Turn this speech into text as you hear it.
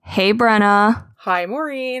Hey, Brenna. Hi,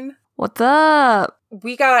 Maureen. What's up?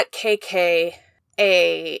 We got KK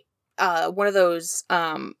one of those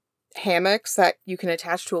hammocks that you can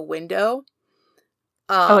attach to a window.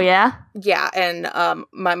 Oh, yeah? Yeah, and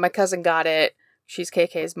my cousin got it. She's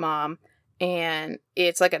KK's mom. And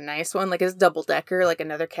it's like a nice one. Like it's double decker. Like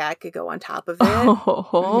another cat could go on top of it.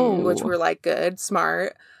 Oh. Which we're like, good,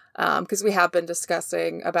 smart. Because we have been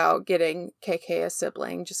discussing about getting KK a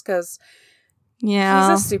sibling. Just because he's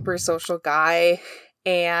a super social guy.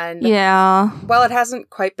 And while it hasn't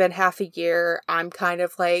quite been half a year, I'm kind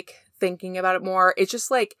of like thinking about it more. It's just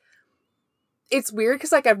like, it's weird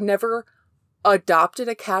because like I've never adopted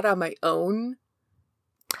a cat on my own.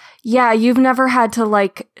 Yeah, you've never had to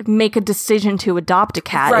like make a decision to adopt a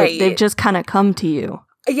cat. Right. They've just kind of come to you.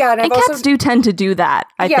 Yeah, and cats do tend to do that,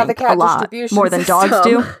 I think, the cat a lot more than dogs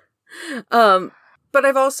do. But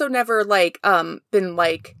I've also never like been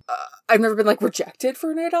like I've never been like rejected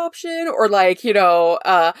for an adoption or like,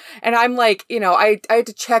 and I'm like, I had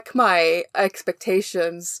to check my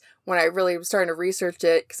expectations when I really was starting to research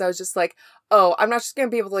it because I was just like, oh, I'm not just going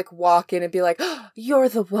to be able to like walk in and be like, oh, you're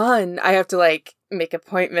the one. I have to like make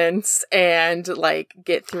appointments and like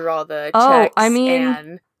get through all the checks. I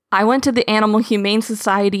mean, I went to the Animal Humane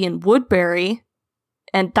Society in Woodbury,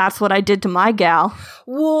 and that's what I did to my gal.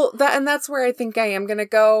 Well, that's where I think I am going to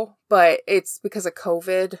go, but it's because of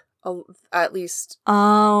COVID, at least.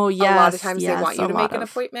 Oh, yes. A lot of times they want you to make an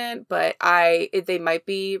appointment, but they might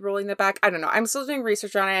be rolling that back. I don't know. I'm still doing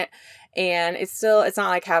research on it, and it's not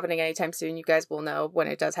like happening anytime soon. You guys will know when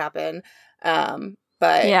it does happen. But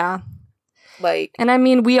yeah. Like, and I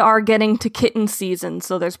mean, we are getting to kitten season,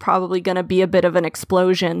 so there's probably going to be a bit of an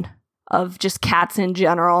explosion of just cats in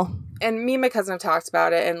general. And me and my cousin have talked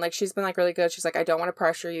about it, and like she's been like really good. She's like, I don't want to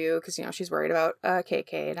pressure you because she's worried about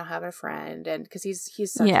KK not having a friend, and because he's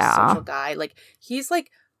such a social guy. Like he's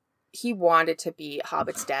like he wanted to be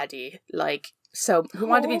Hobbit's daddy, like so he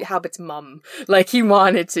wanted to be Hobbit's mom, like he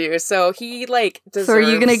wanted to. So he like deserves. So are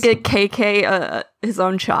you gonna get KK his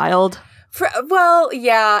own child? Well,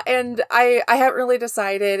 yeah, and I haven't really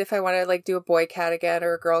decided if I want to like do a boy cat again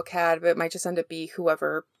or a girl cat, but it might just end up be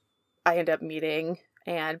whoever I end up meeting.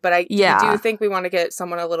 But I do think we want to get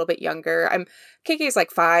someone a little bit younger. KK's like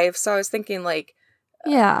 5, so I was thinking like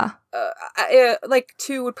like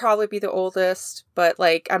 2 would probably be the oldest, but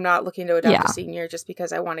like I'm not looking to adopt a senior just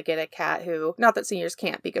because I want to get a cat who, not that seniors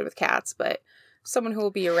can't be good with cats, but someone who will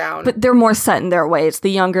be around. But they're more set in their ways. The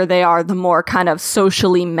younger they are, the more kind of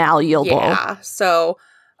socially malleable. Yeah, so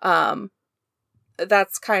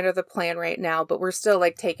that's kind of the plan right now, but we're still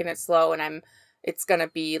like taking it slow, and it's gonna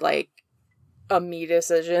be like a me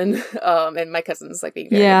decision, and my cousin's like being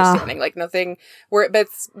very understanding, like nothing. We're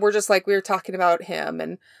just like we were talking about him,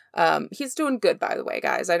 and he's doing good, by the way,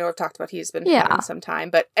 guys. I know I've talked about he's been having some time,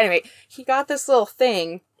 but anyway, he got this little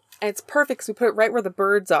thing, and it's perfect because we put it right where the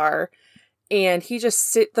birds are, and he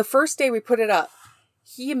just the first day we put it up,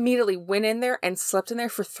 he immediately went in there and slept in there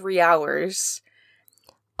for 3 hours.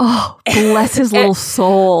 Oh, bless his little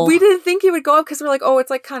soul. We didn't think he would go up because we're like, oh, it's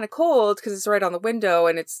like kind of cold because it's right on the window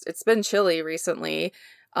and it's been chilly recently.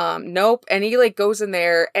 Nope. And he like goes in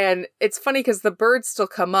there, and it's funny because the birds still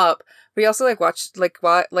come up, but he also like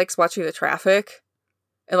likes watching the traffic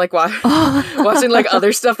and like watching like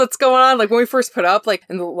other stuff that's going on. Like when we first put up, like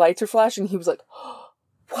and the lights are flashing, he was like, whoa.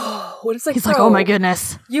 And it's like, he's like, oh my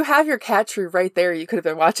goodness. You have your cat tree right there. You could have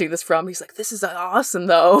been watching this from. He's like, this is awesome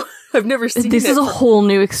though. I've never seen this. This is a whole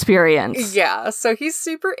new experience. Yeah. So he's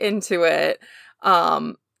super into it.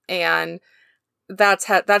 And that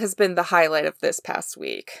has been the highlight of this past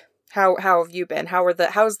week. How have you been?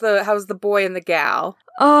 How's the boy and the gal?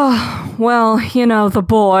 Oh, well, the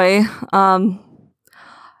boy.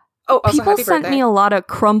 People sent me a lot of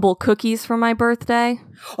crumble cookies for my birthday.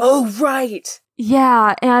 Oh, right.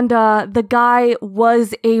 Yeah, and the guy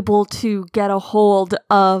was able to get a hold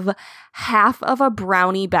of half of a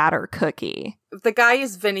brownie batter cookie. The guy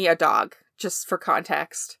is Vinny, a dog, just for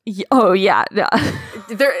context. Oh, yeah.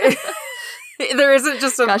 There isn't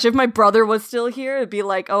just a... Gosh, if my brother was still here, it'd be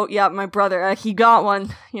like, oh, yeah, my brother, he got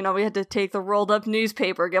one. We had to take the rolled up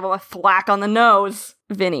newspaper, give him a thwack on the nose.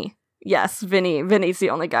 Vinny. Yes, Vinny. Vinny's the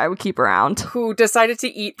only guy we keep around. Who decided to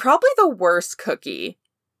eat probably the worst cookie.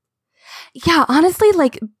 Yeah, honestly,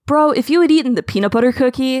 like, bro, if you had eaten the peanut butter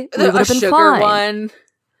cookie, it would have been sugar fine. One.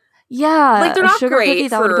 Yeah, like they're not great cookie,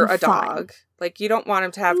 for a dog. Like you don't want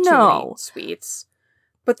him to have too many sweets.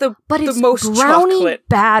 But it's the most brownie chocolate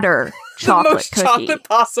batter chocolate the most cookie. Chocolate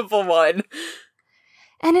possible one.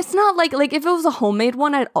 And it's not like if it was a homemade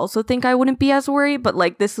one, I'd also think I wouldn't be as worried. But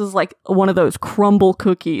like this is like one of those crumble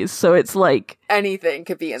cookies, so it's like anything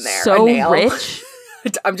could be in there. So rich.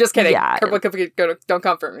 I'm just kidding. Yeah. Don't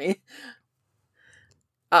comfort me.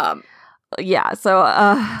 Yeah, so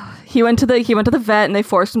he went to the vet and they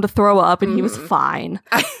forced him to throw up and he was fine.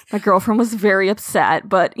 My girlfriend was very upset,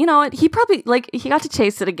 but you know what? He probably he got to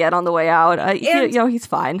taste it again on the way out. He's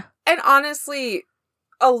fine. And honestly,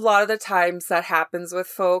 a lot of the times that happens with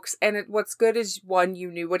folks, and what's good is one,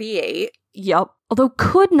 you knew what he ate. Yep. Although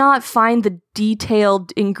could not find the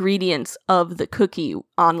detailed ingredients of the cookie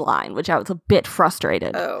online, which I was a bit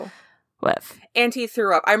frustrated with. And he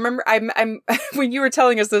threw up. I remember I'm when you were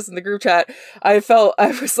telling us this in the group chat, I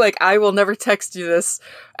was like, I will never text you this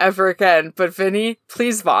ever again, but Vinny,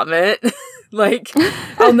 please vomit. Like,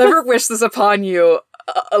 I'll never wish this upon you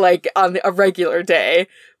on a regular day,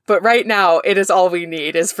 but right now it is all we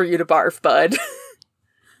need is for you to barf, bud.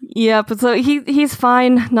 Yeah, but so he's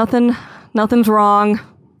fine. Nothing's wrong.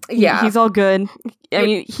 Yeah. He's all good. I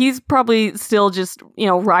mean, he's probably still just,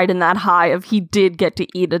 riding that high of he did get to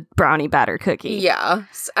eat a brownie batter cookie. Yeah.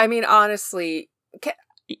 I mean, honestly,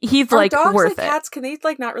 he's dogs worth like it. Cats, can they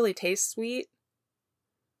not really taste sweet?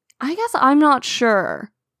 I guess I'm not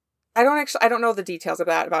sure. I don't know the details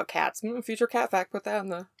about cats. Future cat fact, put that in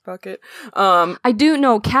the bucket. I do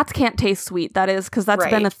know cats can't taste sweet. That is because that's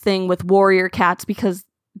been a thing with warrior cats because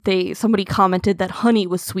somebody commented that honey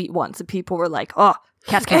was sweet once and people were like, oh,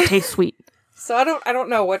 cats can't taste sweet. So I don't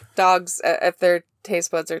know what dogs, if their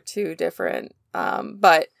taste buds are too different.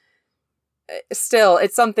 But still,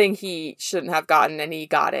 it's something he shouldn't have gotten and he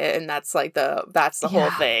got it. And that's the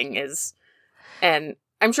whole thing is, and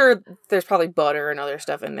I'm sure there's probably butter and other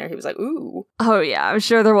stuff in there. He was like, ooh. Oh yeah, I'm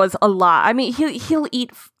sure there was a lot. I mean, he'll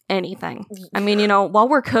eat anything. I mean, while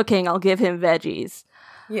we're cooking, I'll give him veggies.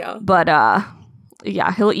 Yeah. But,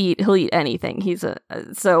 yeah, he'll eat anything.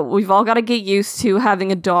 So we've all got to get used to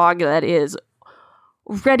having a dog that is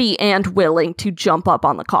ready and willing to jump up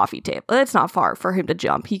on the coffee table. It's not far for him to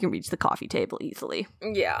jump. He can reach the coffee table easily.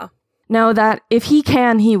 Yeah. Know that if he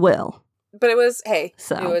can, he will. But it was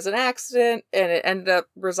an accident and it ended up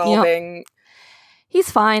resolving. Yep.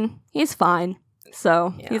 He's fine.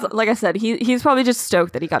 So he's, like I said, he's probably just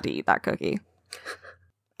stoked that he got to eat that cookie.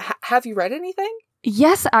 Have you read anything?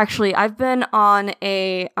 Yes, actually, I've been on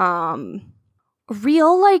a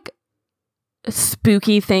real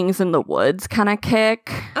spooky things in the woods kind of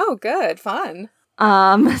kick. Oh, good, fun.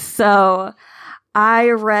 So I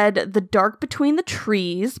read The Dark Between the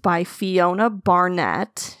Trees by Fiona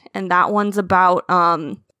Barnett, and that one's about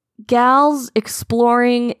gals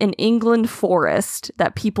exploring an England forest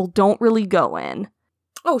that people don't really go in.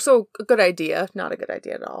 Oh, so a good idea, not a good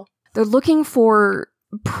idea at all. They're looking for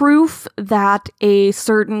proof that a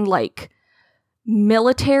certain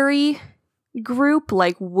military group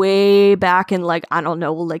way back in I don't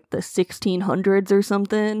know the 1600s or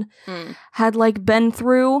something had been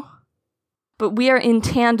through, but we are in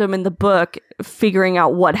tandem in the book figuring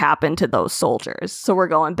out what happened to those soldiers, so we're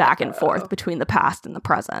going back and forth between the past and the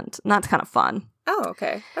present, and that's kind of fun. Oh,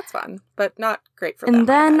 okay, that's fun, but not great for them. And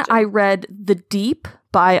then I read The Deep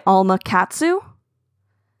by Alma Katsu.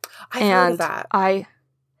 I've heard of that. I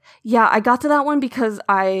got to that one because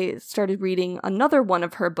I started reading another one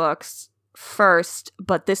of her books first,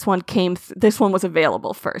 but this one was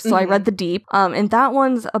available first. So I read The Deep, and that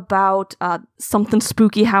one's about something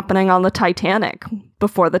spooky happening on the Titanic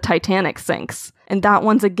before the Titanic sinks. And that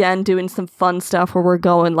one's again doing some fun stuff where we're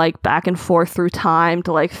going back and forth through time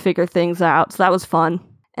to figure things out. So that was fun.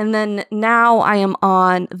 And then now I am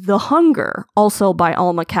on The Hunger, also by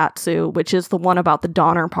Alma Katsu, which is the one about the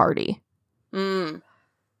Donner Party.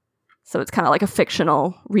 So it's kind of like a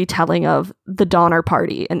fictional retelling of the Donner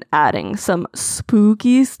Party and adding some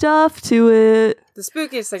spooky stuff to it. The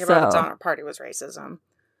spookiest thing about the Donner Party was racism.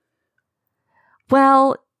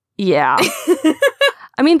 Well, yeah.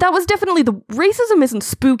 I mean, that was definitely racism isn't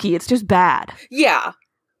spooky, it's just bad. Yeah.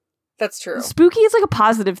 That's true. Spooky is a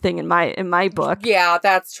positive thing in my book. Yeah,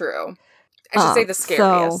 that's true. I should say the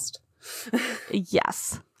scariest.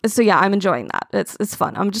 Yes. So yeah, I'm enjoying that. It's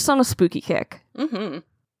fun. I'm just on a spooky kick. Mm-hmm.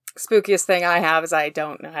 Spookiest thing I have is I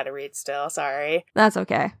don't know how to read still. Sorry. That's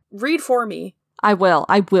okay. Read for me. I will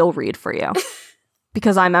read for you.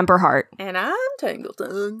 Because I'm Ember Heart. And I'm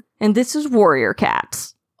Tangletongue. And this is Warrior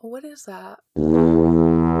Cats. What is that?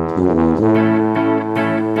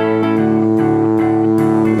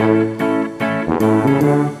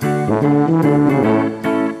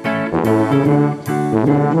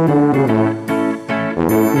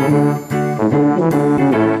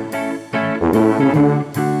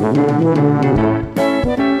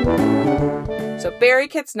 So Barry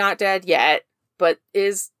Kit's not dead yet, but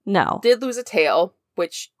did lose a tail,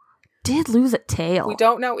 which did lose a tail. We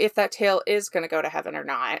don't know if that tail is going to go to heaven or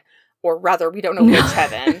not. or rather, we don't know which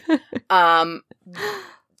heaven.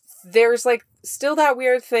 There's like still that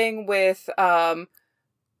weird thing with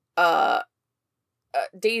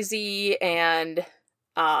Daisy and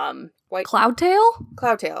White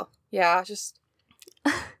Cloudtail? Yeah, just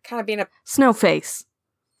kind of being a Snowface.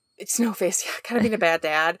 Snowface, yeah, kind of being a bad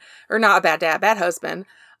dad. Or not a bad dad, bad husband.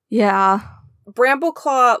 Yeah.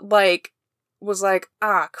 Brambleclaw, like, was like,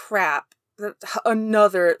 ah, crap.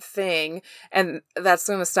 Another thing. And that's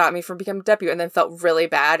going to stop me from becoming deputy. And then felt really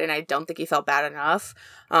bad. And I don't think he felt bad enough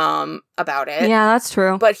about it. Yeah, that's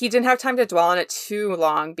true. But he didn't have time to dwell on it too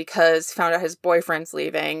long because he found out his boyfriend's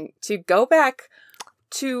leaving to go back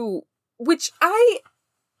to, which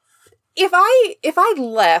if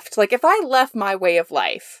I left my way of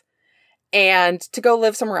life and to go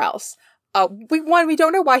live somewhere else, we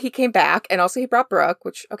don't know why he came back, and also he brought Brooke,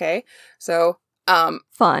 which, okay, so,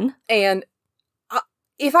 fun. And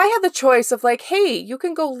if I had the choice of like, hey, you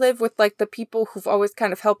can go live with like the people who've always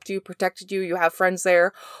kind of helped you, protected you, you have friends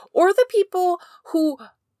there, or the people who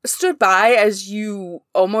stood by as you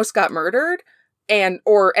almost got murdered and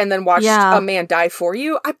then watched a man die for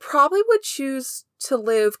you, I probably would choose to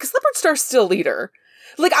live, because Leopard Star's still leader.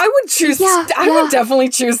 Like, I would choose, I would definitely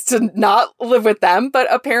choose to not live with them,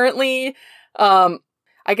 but apparently, I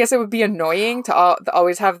guess it would be annoying to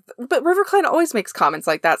always have, but RiverClan always makes comments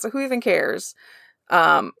like that, so who even cares?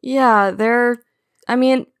 Yeah, I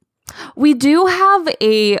mean, we do have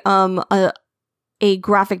a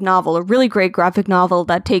graphic novel, a really great graphic novel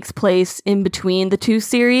that takes place in between the two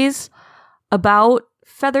series about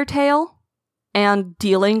Feathertail and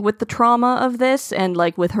dealing with the trauma of this and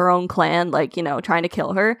like with her own clan, like, you know, trying to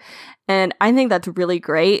kill her. And I think that's really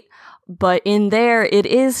great. But in there,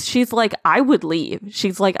 she's like, I would leave.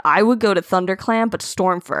 She's like, I would go to ThunderClan, but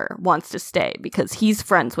Stormfur wants to stay because he's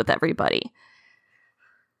friends with everybody.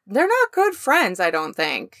 They're not good friends, I don't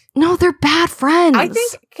think. No, they're bad friends. I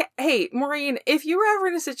think, hey, Maureen, if you were ever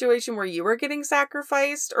in a situation where you were getting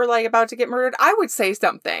sacrificed or like about to get murdered, I would say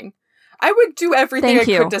something. I would do everything I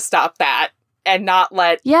could to stop that and not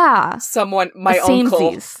let someone, my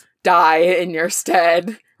uncle, die in your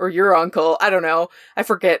stead. Or your uncle. I don't know. I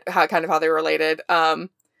forget how they're related. They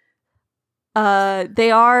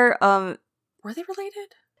are, were they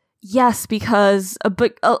related? Yes, because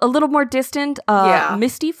a little more distant.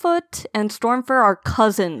 Mistyfoot and Stormfur are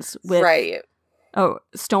cousins with... Right. Oh,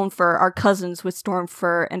 Stonefur are cousins with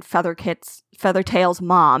Stormfur and Feathertail's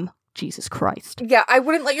mom. Jesus Christ. Yeah, I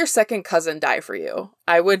wouldn't let your second cousin die for you.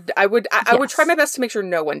 I would try my best to make sure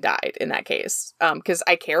no one died in that case. Because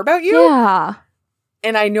I care about you. Yeah.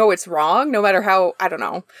 And I know it's wrong, no matter how, I don't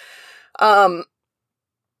know.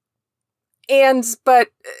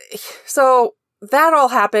 So that all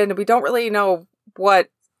happened. We don't really know what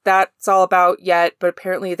that's all about yet, but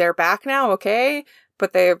apparently they're back now, okay?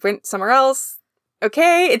 But they went somewhere else,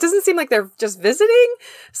 okay? It doesn't seem like they're just visiting,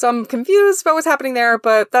 so I'm confused about what's happening there,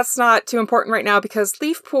 but that's not too important right now because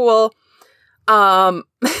Leafpool,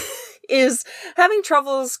 is having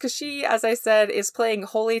troubles because she, as I said, is playing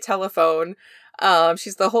Holy Telephone.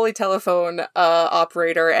 She's the Holy Telephone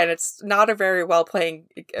operator, and it's not a very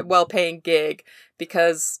well-paying gig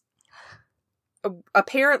because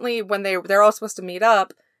apparently when they're all supposed to meet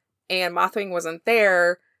up, and Mothwing wasn't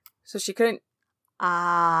there, so she couldn't.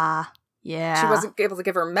 Yeah. She wasn't able to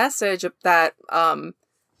give her message that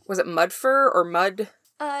was it Mudfur or Mud?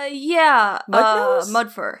 Yeah.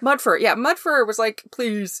 Mudfur. Mudfur. Yeah, Mudfur was like,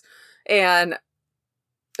 please, and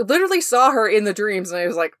literally saw her in the dreams, and I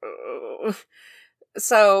was like, ugh.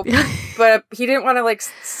 So, but he didn't want to like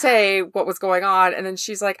say what was going on, and then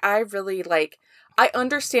she's like, I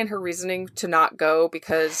understand her reasoning to not go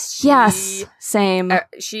because same.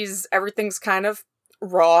 Everything's kind of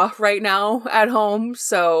raw right now at home,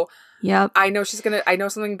 so yep. I know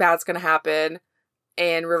something bad's gonna happen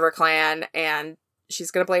in RiverClan, and she's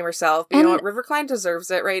gonna blame herself. But you know what? RiverClan deserves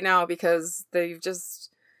it right now because they've just.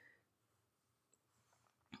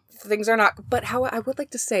 Things are not, but how I would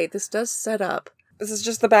like to say this does set up. This is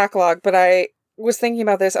just the backlog, but I was thinking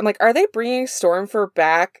about this. I'm like, are they bringing Stormfur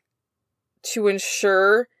back to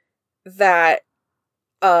ensure that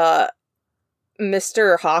Mr.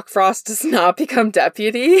 Hawkfrost does not become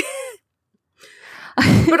deputy?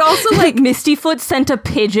 But also, like, Mistyfoot sent a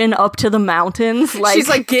pigeon up to the mountains. Like, she's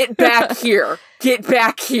like, get back here, get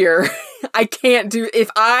back here. I can't do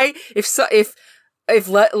if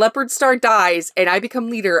Leopard Star dies and I become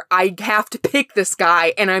leader, I have to pick this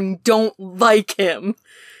guy, and I don't like him.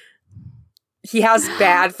 He has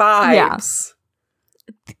bad vibes.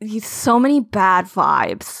 Yeah. He's so many bad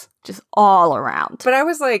vibes. Just all around. But I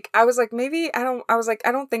was like, maybe I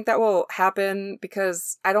don't think that will happen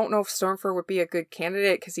because I don't know if Stormfur would be a good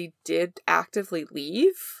candidate because he did actively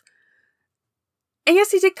leave. And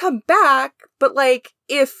yes, he did come back, but like,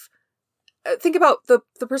 if think about the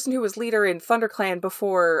person who was leader in ThunderClan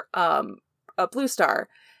before Blue Star,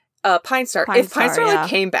 Pine Star. If Pine Star like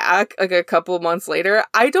came back like a couple months later,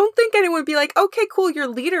 I don't think anyone would be like, okay, cool, you're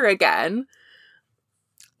leader again.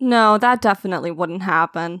 No, that definitely wouldn't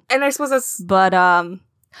happen. And I suppose that's... But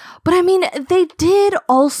I mean, they did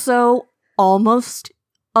also almost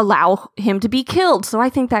allow him to be killed, so I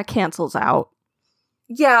think that cancels out.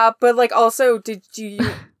 Yeah, but like also, did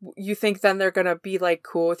you think then they're gonna be like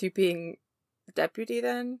cool with you being deputy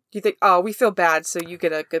then? Do you think, oh, we feel bad, so you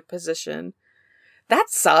get a good position? That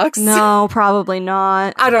sucks. No, probably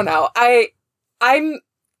not. I don't know.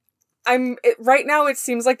 Right now it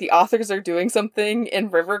seems like the authors are doing something in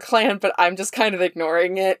RiverClan, but I'm just kind of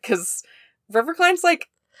ignoring it because RiverClan's like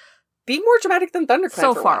being more dramatic than ThunderClan.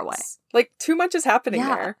 So far away. Like too much is happening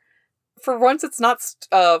there. For once, it's not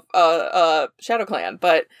ShadowClan,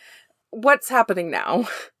 but what's happening now?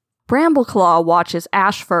 Brambleclaw watches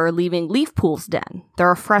Ashfur leaving Leafpool's den. There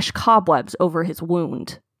are fresh cobwebs over his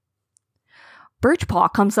wound.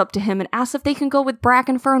 Birchpaw comes up to him and asks if they can go with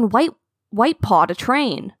Brackenfur and Whitepaw to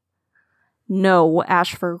train. No,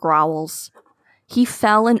 Ashfur growls. He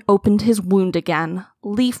fell and opened his wound again.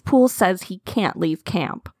 Leafpool says he can't leave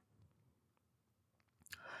camp.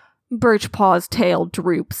 Birchpaw's tail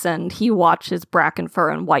droops and he watches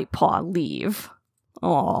Brackenfur and Whitepaw leave.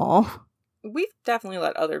 Aww. We've definitely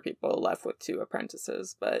let other people left with 2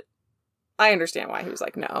 apprentices, but I understand why he was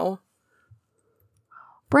like, no.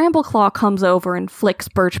 Brambleclaw comes over and flicks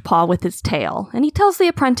Birchpaw with his tail, and he tells the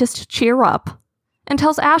apprentice to cheer up, and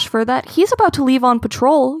tells Ashfur that he's about to leave on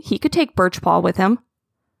patrol. He could take Birchpaw with him.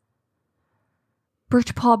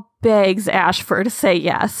 Birchpaw begs Ashfur to say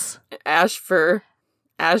yes. Ashfur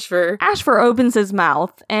opens his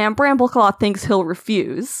mouth, and Brambleclaw thinks he'll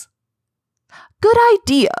refuse. Good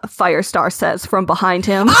idea, Firestar says from behind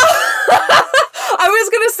him. I was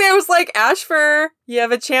gonna say, I was like, Ashfur, you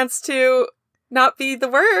have a chance to not be the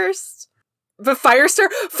worst. But Firestar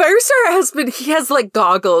has like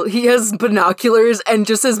goggles, he has binoculars, and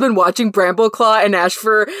just has been watching Brambleclaw and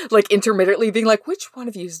Ashfur like intermittently being like, which one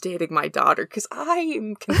of you is dating my daughter? Because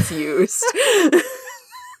I'm confused.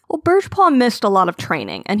 Well, Birchpaw missed a lot of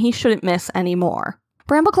training, and he shouldn't miss any more.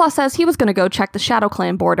 Brambleclaw says he was going to go check the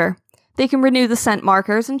ShadowClan border. They can renew the scent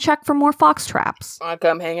markers and check for more fox traps. Wanna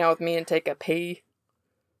come hang out with me and take a pee?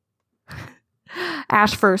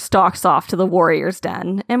 Ashfur stalks off to the warrior's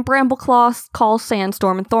den, and Brambleclaw calls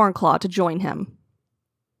Sandstorm and Thornclaw to join him.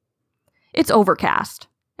 It's overcast,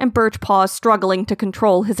 and Birchpaw is struggling to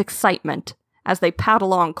control his excitement as they paddle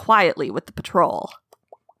along quietly with the patrol.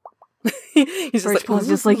 Birchpaw's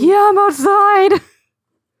just like, yeah, I'm outside!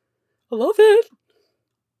 I love it!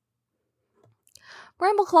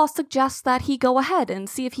 Brambleclaw suggests that he go ahead and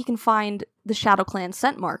see if he can find the ShadowClan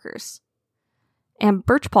scent markers. And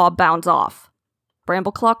Birchpaw bounds off.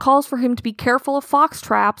 Brambleclaw calls for him to be careful of fox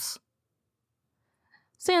traps.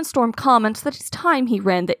 Sandstorm comments that it's time he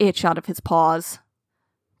ran the itch out of his paws.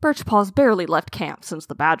 Birchpaw's barely left camp since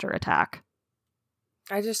the badger attack.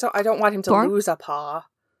 I don't want him to lose a paw.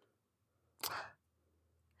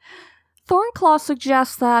 Thornclaw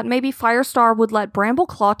suggests that maybe Firestar would let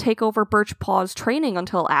Brambleclaw take over Birchpaw's training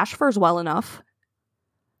until Ashfur's well enough.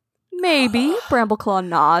 Maybe, Brambleclaw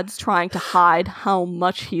nods, trying to hide how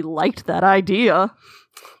much he liked that idea.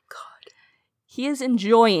 God. He is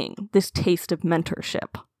enjoying this taste of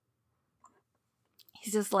mentorship.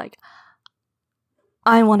 He's just like,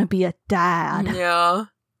 I want to be a dad. Yeah.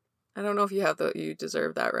 I don't know if you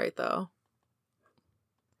deserve that right, though.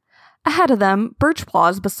 Ahead of them,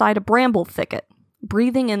 Birchpaw's beside a bramble thicket,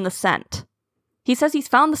 breathing in the scent. He says he's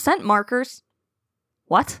found the scent markers.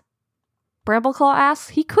 What? Brambleclaw asks.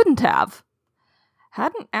 He couldn't have.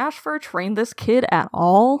 Hadn't Ashfur trained this kid at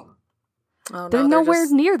all? Oh, no, they're nowhere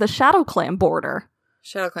near the ShadowClan border.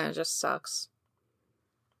 ShadowClan just sucks.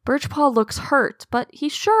 Birchpaw looks hurt, but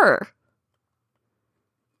he's sure.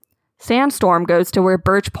 Sandstorm goes to where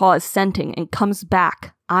Birchpaw is scenting and comes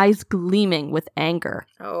back, eyes gleaming with anger.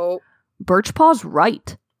 Oh. Birchpaw's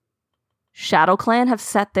right. ShadowClan have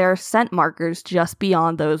set their scent markers just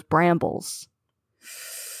beyond those brambles.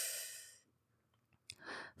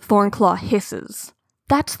 Thornclaw hisses.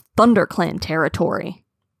 That's ThunderClan territory.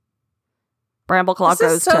 Brambleclaw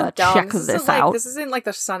goes to check this out. This isn't like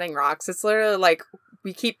the Sunning Rocks. It's literally like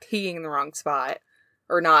we keep peeing in the wrong spot.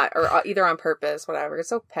 Or not. Or either on purpose, whatever. It's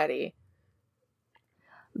so petty.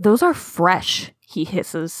 Those are fresh, he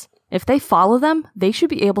hisses. If they follow them, they should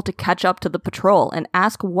be able to catch up to the patrol and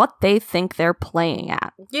ask what they think they're playing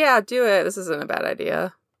at. Yeah, do it. This isn't a bad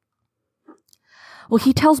idea. Well,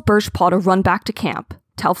 he tells Birchpaw to run back to camp,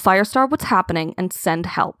 tell Firestar what's happening, and send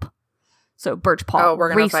help. So Birchpaw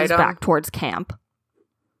races back towards camp.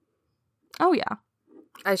 Oh, yeah.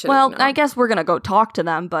 I guess we're going to go talk to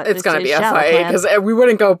them, but it's going to be a fight, because we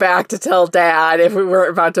wouldn't go back to tell Dad if we were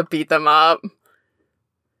about to beat them up.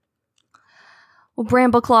 Well,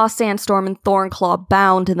 Brambleclaw, Sandstorm, and Thornclaw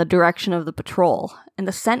bound in the direction of the patrol, and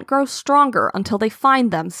the scent grows stronger until they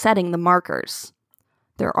find them setting the markers.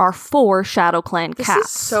 There are 4 ShadowClan cats. This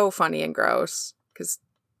is so funny and gross.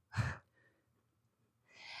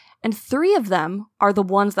 And 3 of them are the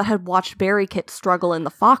ones that had watched Barrykit struggle in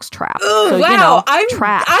the fox trap. Ugh, so, wow,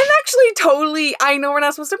 trash. I'm actually totally... I know we're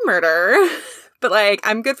not supposed to murder, but,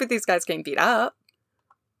 I'm good for these guys getting beat up.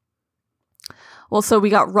 Well, so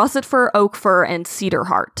we got Russet Fur, Oak Fur, and Cedar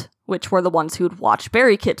Heart, which were the ones who'd watched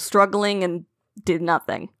Barrykit struggling and did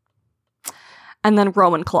nothing. And then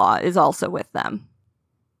Rowan Claw is also with them.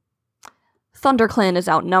 ThunderClan is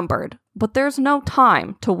outnumbered, but there's no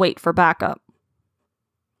time to wait for backup.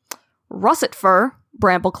 Russet Fur,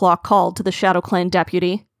 Brambleclaw called to the ShadowClan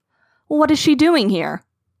deputy. What is she doing here?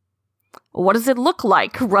 What does it look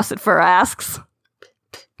like? Russet Fur asks.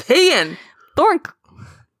 Peeing.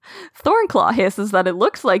 Thornclaw hisses that it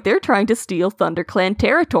looks like they're trying to steal ThunderClan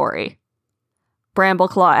territory.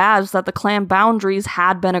 Brambleclaw adds that the clan boundaries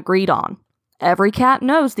had been agreed on. Every cat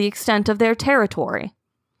knows the extent of their territory.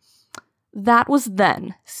 That was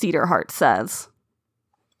then, Cedarheart says.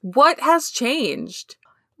 What has changed?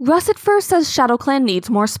 Russet Fur says ShadowClan needs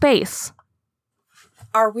more space.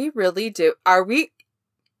 Are we?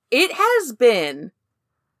 It has been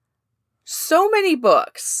so many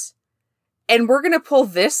books, and we're gonna pull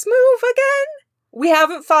this move again? We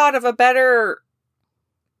haven't thought of a better...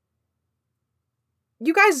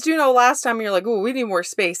 You guys do know last time you're like, ooh, we need more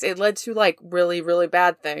space. It led to, really, really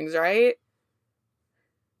bad things, right?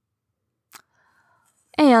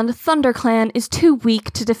 And ThunderClan is too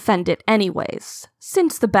weak to defend it anyways,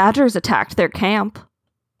 since the Badgers attacked their camp.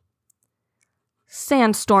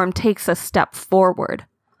 Sandstorm takes a step forward.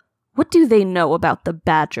 What do they know about the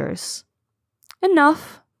Badgers?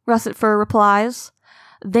 Enough, Russet Fur replies.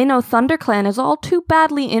 They know ThunderClan is all too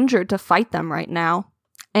badly injured to fight them right now,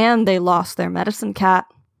 and they lost their medicine cat.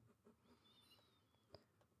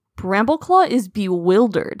 Brambleclaw is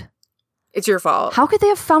bewildered. It's your fault. How could they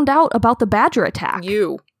have found out about the Badger attack?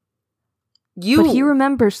 You. But he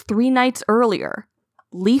remembers 3 nights earlier.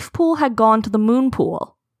 Leafpool had gone to the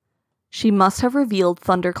Moonpool. She must have revealed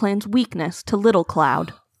ThunderClan's weakness to Little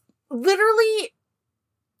Cloud. Literally,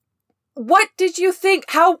 what did you think?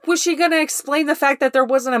 How was she going to explain the fact that there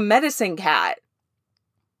wasn't a medicine cat?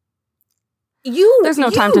 There's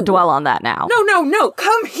no time to dwell on that now. No.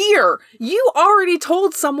 Come here. You already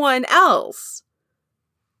told someone else.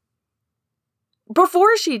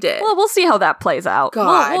 Before she did. Well, we'll see how that plays out.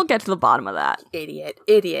 God. We'll get to the bottom of that.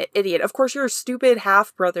 Idiot. Of course, your stupid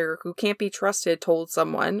half-brother who can't be trusted told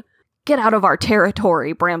someone. Get out of our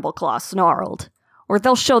territory, Brambleclaw snarled, or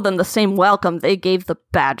they'll show them the same welcome they gave the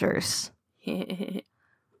Badgers.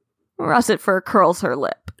 Russet Fur curls her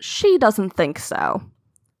lip. She doesn't think so.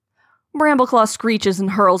 Brambleclaw screeches and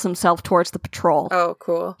hurls himself towards the patrol. Oh,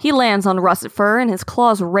 cool. He lands on Russet Fur and his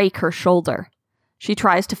claws rake her shoulder. She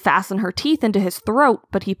tries to fasten her teeth into his throat,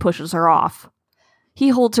 but he pushes her off. He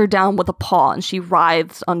holds her down with a paw and she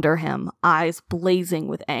writhes under him, eyes blazing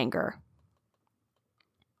with anger.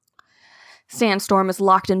 Sandstorm is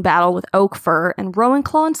locked in battle with Oak Fur, and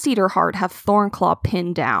Rowanclaw and Cedarheart have Thornclaw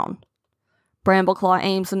pinned down. Brambleclaw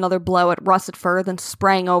aims another blow at Russet Fur, then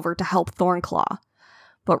sprang over to help Thornclaw.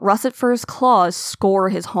 But Russet Fur's claws score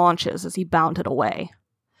his haunches as he bounded away.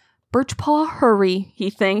 Birchpaw, hurry, he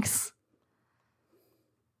thinks.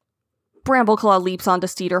 Brambleclaw leaps onto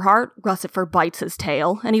Cedarheart, Russet Fur bites his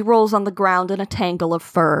tail, and he rolls on the ground in a tangle of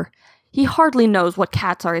fur. He hardly knows what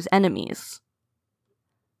cats are his enemies.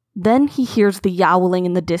 Then he hears the yowling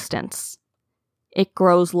in the distance. It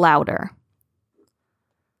grows louder.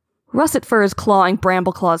 Russet Fur is clawing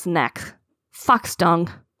Brambleclaw's neck.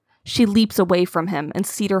 Foxdung. She leaps away from him, and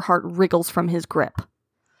Cedarheart wriggles from his grip.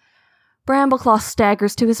 Brambleclaw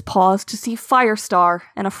staggers to his paws to see Firestar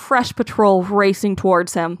and a fresh patrol racing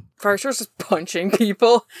towards him. Firestar's just punching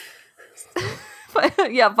people.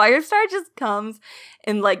 Yeah, Firestar just comes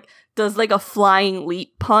and, does, a flying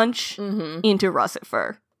leap punch into Russet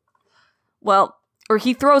Fur. Well, or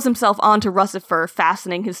he throws himself onto Russet Fur,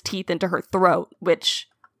 fastening his teeth into her throat, which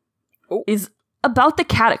is about the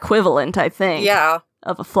cat equivalent, I think. Yeah.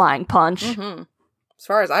 Of a flying punch. Mm-hmm. As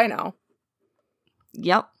far as I know.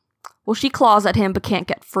 Yep. Well, she claws at him but can't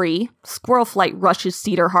get free. Squirrelflight rushes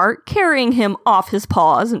Cedarheart, carrying him off his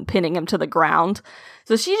paws and pinning him to the ground.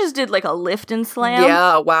 So she just did like a lift and slam.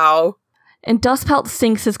 Yeah, wow. And Dustpelt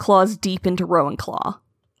sinks his claws deep into Rowan-Claw.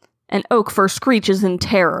 And Oakfur screeches in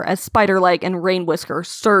terror as Spiderleg and Rain-Whisker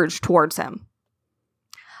surge towards him.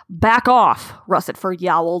 Back off, Russetfur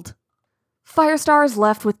yowled. Firestar is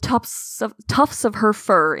left with tufts of her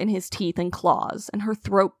fur in his teeth and claws, and her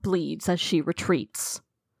throat bleeds as she retreats.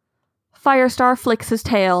 Firestar flicks his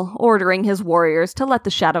tail, ordering his warriors to let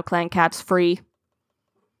the ShadowClan cats free.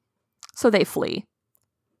 So they flee.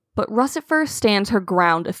 But Russetfur stands her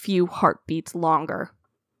ground a few heartbeats longer.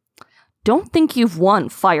 Don't think you've won,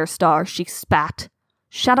 Firestar, she spat.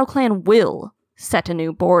 ShadowClan will set a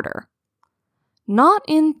new border. Not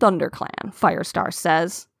in ThunderClan, Firestar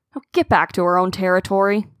says. Now get back to her own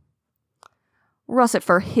territory.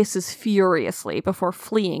 Russetfur hisses furiously before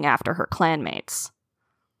fleeing after her clanmates.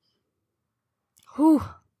 Whew.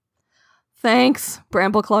 Thanks,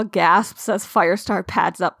 Brambleclaw gasps as Firestar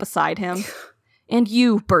pads up beside him. And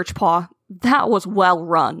you, Birchpaw, that was well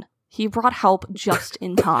run. He brought help just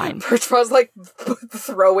in time. Birchpaw's like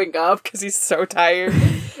throwing up because he's so tired.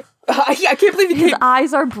 I can't believe his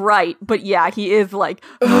eyes are bright, but yeah, he is like...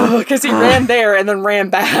 Because he ran there and then ran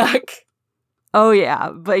back. Oh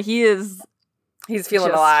yeah, but he's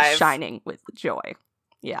feeling alive. Shining with joy.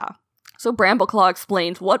 Yeah. So Brambleclaw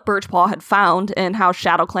explains what Birchpaw had found and how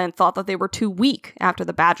ShadowClan thought that they were too weak after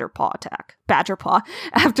the Badgerpaw attack.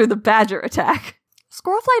 After the Badger attack.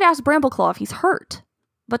 Squirrelflight asks Brambleclaw if he's hurt,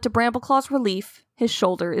 but to Brambleclaw's relief, his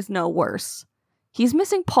shoulder is no worse. He's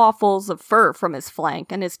missing pawfuls of fur from his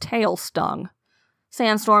flank, and his tail stung.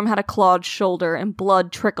 Sandstorm had a clawed shoulder, and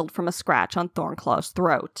blood trickled from a scratch on Thornclaw's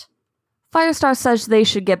throat. Firestar says they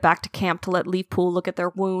should get back to camp to let Leafpool look at their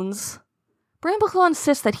wounds. Brambleclaw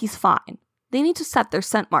insists that he's fine. They need to set their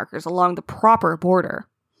scent markers along the proper border.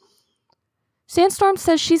 Sandstorm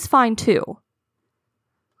says she's fine too.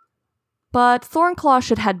 But Thornclaw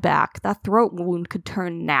should head back. That throat wound could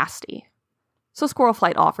turn nasty. So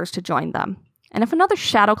Squirrelflight offers to join them. And if another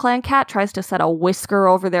ShadowClan cat tries to set a whisker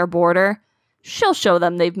over their border, she'll show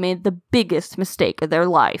them they've made the biggest mistake of their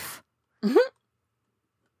life. Mm-hmm.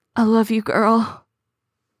 I love you, girl.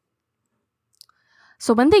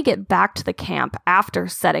 So when they get back to the camp after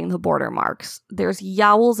setting the border marks, there's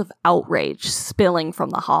yowls of outrage spilling from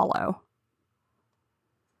the hollow.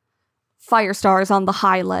 Firestar is on the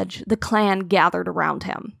high ledge, the clan gathered around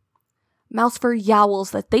him. Mousefur yowls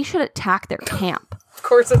that they should attack their camp. Of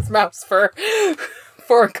course it's Mousefur.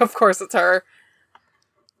 Of course it's her.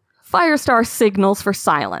 Firestar signals for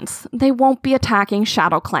silence. They won't be attacking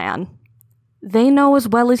ShadowClan. They know as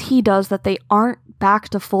well as he does that they aren't back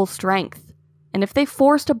to full strength. And if they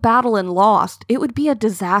forced a battle and lost, it would be a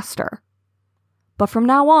disaster. But from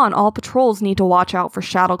now on, all patrols need to watch out for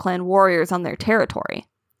ShadowClan warriors on their territory.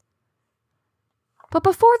 But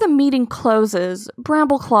before the meeting closes,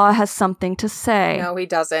 Brambleclaw has something to say. No, he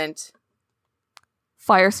doesn't.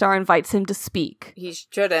 Firestar invites him to speak. He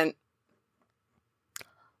shouldn't.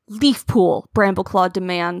 Leafpool, Brambleclaw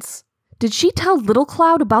demands. Did she tell Little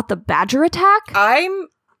Cloud about the Badger attack? I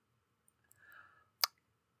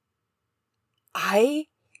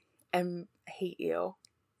hate you.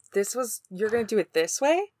 You're gonna do it this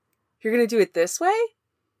way? You're gonna do it this way?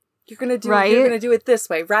 You're gonna do it this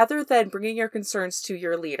way. Rather than bringing your concerns to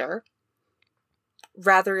your leader,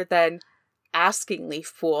 rather than asking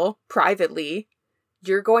Leafpool privately,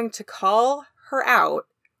 you're going to call her out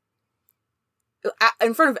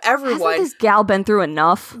in front of everyone. Hasn't this gal been through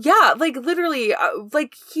enough? Yeah, like literally,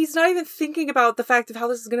 he's not even thinking about the fact of how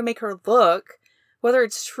this is gonna make her look, whether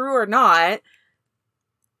it's true or not.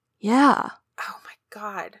 Yeah. Oh my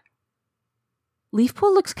god.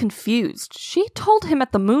 Leafpool looks confused. She told him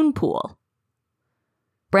at the moon pool.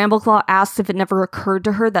 Brambleclaw asks if it never occurred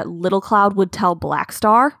to her that Little Cloud would tell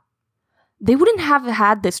Blackstar. They wouldn't have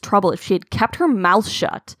had this trouble if she had kept her mouth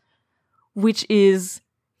shut, which is...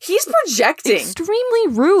 He's projecting. Extremely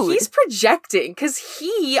rude. He's projecting, because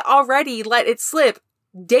he already let it slip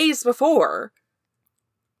days before.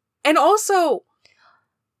 And also,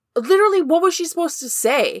 literally, what was she supposed to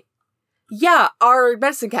say? Yeah, our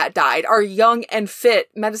medicine cat died. Our young and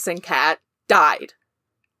fit medicine cat died.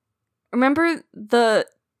 Remember the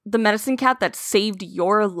medicine cat that saved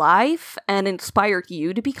your life and inspired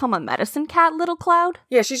you to become a medicine cat, Little Cloud?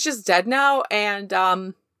 Yeah, she's just dead now, and,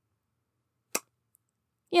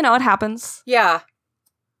 you know, it happens. Yeah.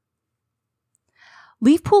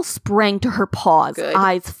 Leafpool sprang to her paws, Good.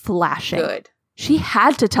 Eyes flashing. Good. She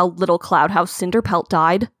had to tell Little Cloud how Cinderpelt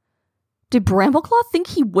died. Did Brambleclaw think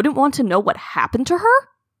he wouldn't want to know what happened to her?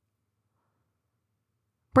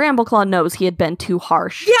 Brambleclaw knows he had been too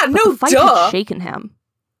harsh. Yeah, but no, the fight duh. had shaken him.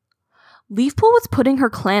 Leafpool was putting her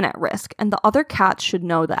clan at risk, and the other cats should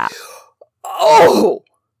know that. Oh!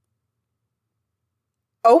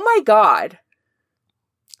 Oh my god.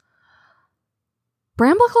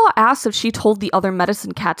 Brambleclaw asks if she told the other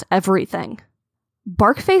medicine cats everything.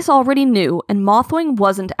 Barkface already knew, and Mothwing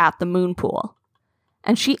wasn't at the moon pool.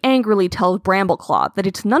 And she angrily tells Brambleclaw that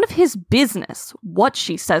it's none of his business what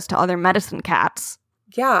she says to other medicine cats.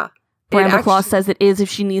 Yeah. Brambleclaw says it is if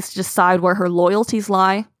she needs to decide where her loyalties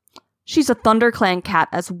lie. She's a ThunderClan cat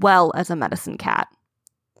as well as a medicine cat.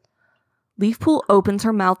 Leafpool opens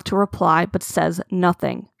her mouth to reply, but says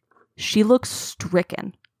nothing. She looks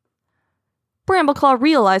stricken. Brambleclaw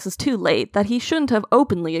realizes too late that he shouldn't have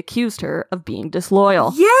openly accused her of being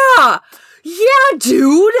disloyal. Yeah! Yeah,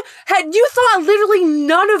 dude! You thought literally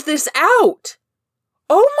none of this out!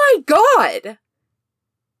 Oh my god!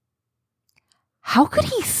 How could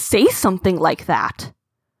he say something like that?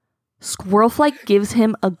 Squirrelflight gives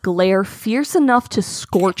him a glare fierce enough to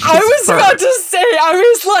scorch his I was fur. about to say, I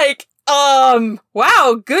was like,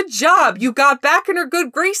 wow, good job. You got back in her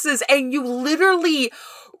good graces and you literally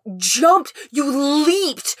jumped, you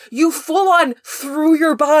leaped, you full on threw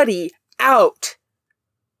your body out.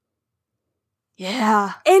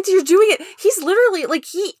 Yeah. And you're doing it. He's literally, like,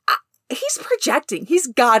 he's projecting. He's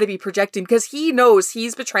gotta be projecting because he knows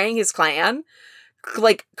he's betraying his clan.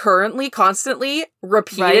 Like, currently, constantly,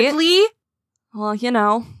 repeatedly. Right? Well, you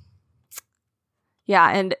know. Yeah,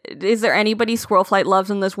 and is there anybody Squirrelflight loves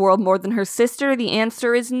in this world more than her sister? The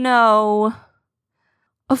answer is no.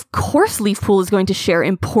 Of course Leafpool is going to share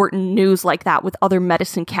important news like that with other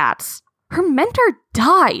medicine cats. Her mentor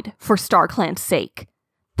died for StarClan's sake.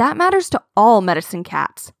 That matters to all medicine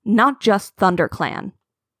cats, not just ThunderClan.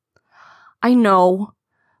 I know,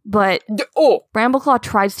 but Brambleclaw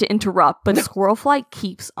tries to interrupt, but Squirrelflight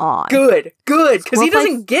keeps on. Good, because he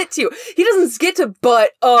doesn't get to. He doesn't get to,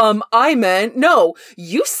 but, I meant, no,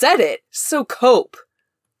 you said it, so cope.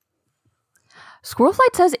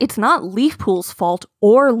 Squirrelflight says it's not Leafpool's fault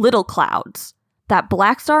or Little Cloud's, that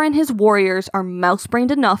Blackstar and his warriors are mouse-brained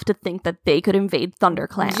enough to think that they could invade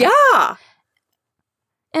ThunderClan. Yeah!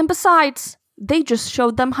 And besides, they just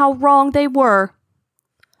showed them how wrong they were.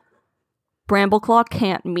 Brambleclaw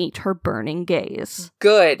can't meet her burning gaze.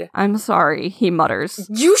 Good. I'm sorry, he mutters.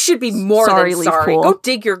 You should be more than sorry. Leafpool. Go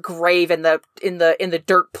dig your grave in the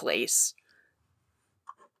dirt place.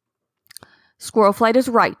 Squirrelflight is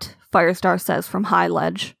right, Firestar says from High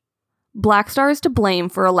Ledge. Blackstar is to blame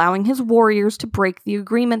for allowing his warriors to break the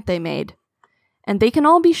agreement they made. And they can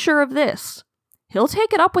all be sure of this. He'll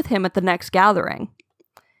take it up with him at the next gathering.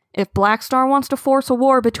 If Blackstar wants to force a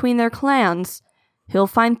war between their clans, he'll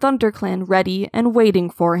find ThunderClan ready and waiting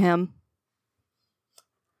for him.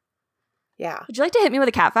 Yeah. Would you like to hit me with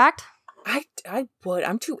a cat fact? I would.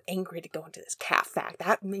 I'm too angry to go into this cat fact.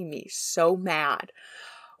 That made me so mad.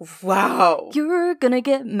 Wow. You're gonna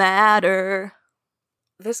get madder.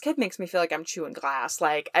 This kid makes me feel like I'm chewing glass.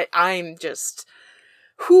 Like, I'm just...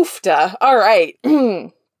 Hoofda. All right.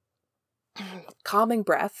 Calming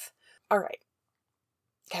breath. All right.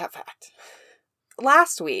 Cat fact.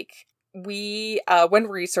 Last week, we, when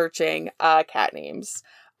researching cat names,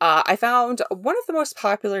 I found one of the most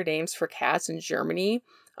popular names for cats in Germany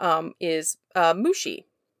is Mushi.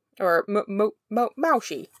 Or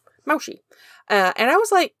Maushi. Maushi. And I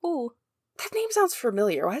was like, ooh, that name sounds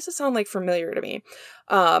familiar. Why does it sound like familiar to me?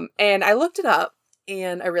 And I looked it up,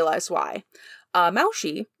 and I realized why.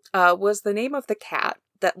 Maushi was the name of the cat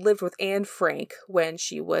that lived with Anne Frank when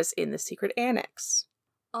she was in the secret annex.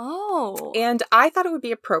 Oh. And I thought it would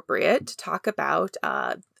be appropriate to talk about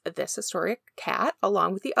this historic cat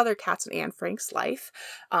along with the other cats in Anne Frank's life.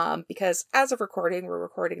 Because as of recording, we're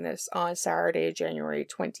recording this on Saturday, January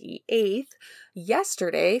 28th.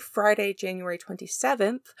 Yesterday, Friday, January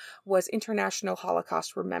 27th, was International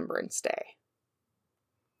Holocaust Remembrance Day.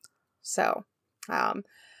 So, and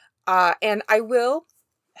I will,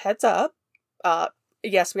 heads up,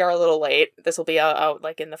 yes, we are a little late. This will be out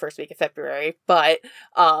like in the first week of February, but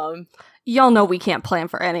y'all know we can't plan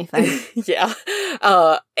for anything. Yeah.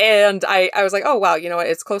 And I was like, oh wow, you know what?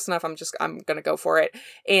 It's close enough. I'm gonna go for it.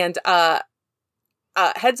 And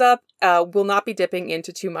heads up, we'll not be dipping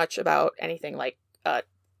into too much about anything like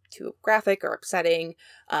too graphic or upsetting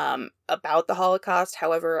about the Holocaust.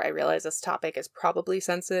 However, I realize this topic is probably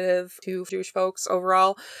sensitive to Jewish folks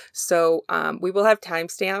overall. So we will have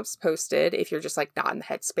timestamps posted if you're just like not in the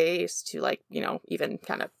headspace to like, you know, even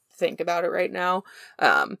kind of think about it right now.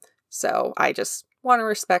 So I just want to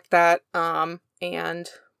respect that. And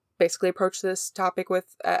basically approach this topic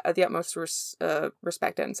with the utmost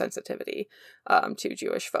respect and sensitivity to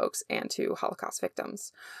Jewish folks and to Holocaust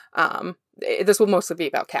victims. This will mostly be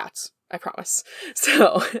about cats, I promise.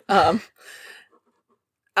 So,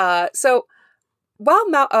 so while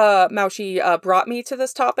Maushi brought me to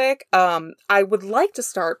this topic, I would like to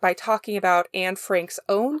start by talking about Anne Frank's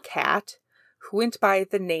own cat, who went by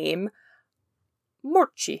the name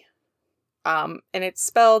Morchi. And it's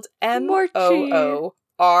spelled Moortje.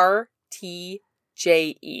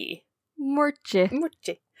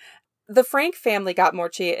 Moortje. The Frank family got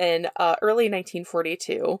Moortje in early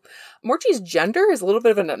 1942. Moortje's gender is a little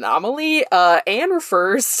bit of an anomaly. Anne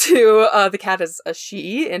refers to the cat as a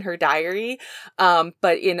she in her diary,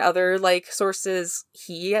 but in other sources,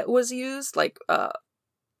 he was used, like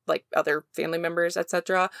other family members,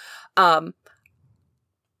 etc. A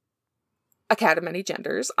cat of many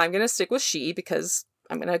genders. I'm gonna stick with she because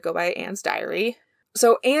I'm gonna go by Anne's diary.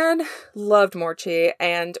 So Anne loved Moortje,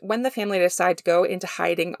 and when the family decided to go into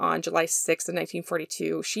hiding on July 6th of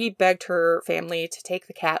 1942, she begged her family to take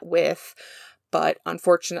the cat with, but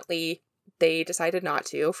unfortunately, they decided not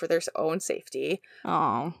to for their own safety.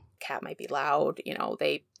 Oh. Cat might be loud,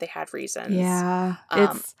 they had reasons. Yeah.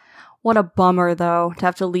 What a bummer, though, to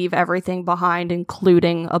have to leave everything behind,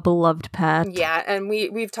 including a beloved pet. Yeah, and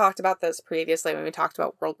we've talked about this previously when we talked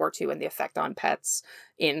about World War II and the effect on pets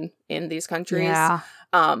in these countries. Yeah.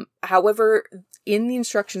 However, in the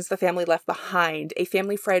instructions the family left behind, a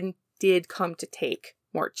family friend did come to take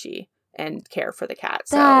Moortje and care for the cat.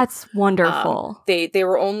 So, that's wonderful. They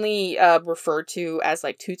were only referred to as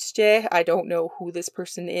Tutstje. I don't know who this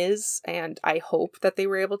person is, and I hope that they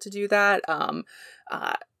were able to do that.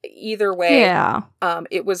 Either way, yeah.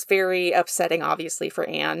 It was very upsetting, obviously, for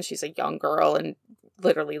Anne. She's a young girl and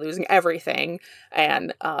literally losing everything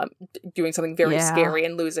and doing something very scary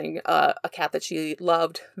and losing a cat that she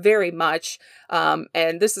loved very much.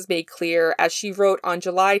 And this is made clear as she wrote on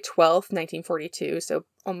July 12th, 1942, so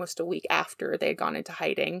almost a week after they had gone into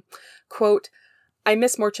hiding, quote, "I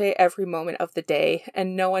miss Moortje every moment of the day,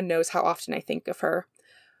 and no one knows how often I think of her.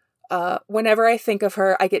 Whenever I think of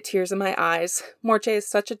her, I get tears in my eyes. Moortje is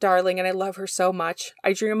such a darling and I love her so much.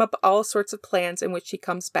 I dream up all sorts of plans in which she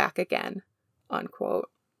comes back again." Unquote.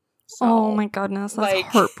 So, oh my goodness, that's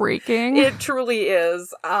heartbreaking. It truly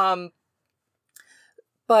is.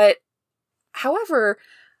 But, however,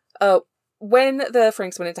 when the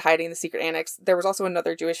Franks went into hiding in the secret annex, there was also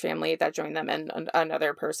another Jewish family that joined them and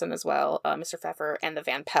another person as well, Mr. Pfeffer and the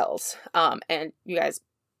Van Pels. And you guys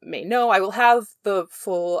may know, I will have the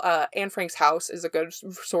full Anne Frank's house is a good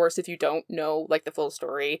source if you don't know the full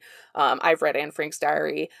story. I've read Anne Frank's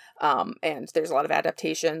diary, and there's a lot of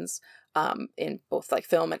adaptations in both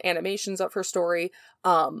film and animations of her story.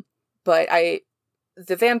 But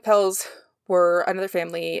the Van Pels were another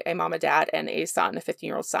family, a mom, a dad, and a son, a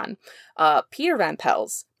 15-year-old son. Peter Van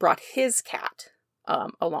Pels brought his cat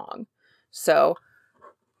along. So,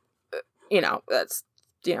 that's,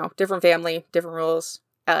 different family, different rules.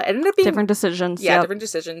 It ended up being different decisions. Yeah, different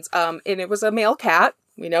decisions. And it was a male cat.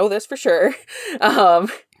 We know this for sure.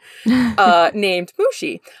 Named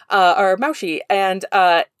Mushi, or Maushi. And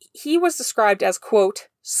he was described as, quote,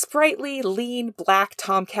 "sprightly, lean, black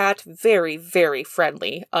tomcat, very, very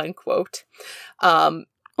friendly," unquote.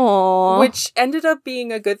 Aww. Which ended up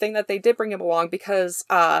being a good thing that they did bring him along because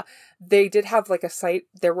they did have a site.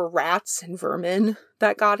 There were rats and vermin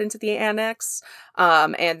that got into the annex.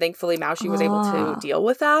 And thankfully Maushi was able to deal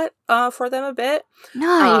with that for them a bit.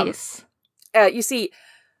 Nice. You see,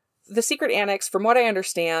 the secret annex, from what I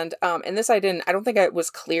understand, and this I don't think it was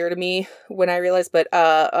clear to me when I realized, but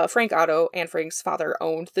Frank Otto, Anne Frank's father,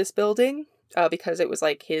 owned this building because it was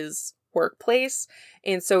his workplace.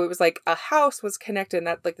 And so it was a house was connected, and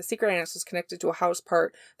that the secret annex was connected to a house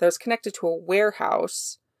part that was connected to a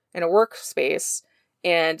warehouse and a workspace.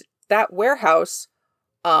 And that warehouse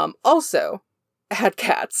also had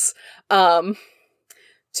cats. 2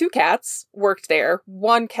 cats worked there.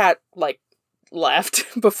 1 cat left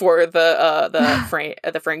before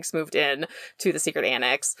the Franks moved in to the secret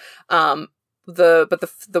annex.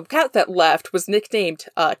 The cat that left was nicknamed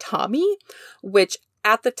Tommy, which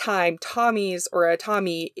at the time, Tommy,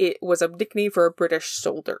 it was a nickname for a British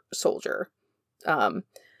soldier.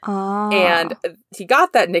 And he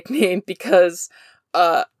got that nickname because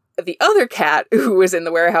the other cat who was in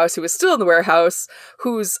the warehouse, who was still in the warehouse,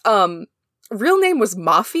 whose real name was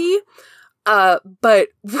Mafi, but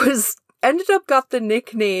ended up got the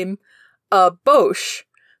nickname Bosch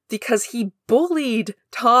because he bullied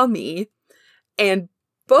Tommy, and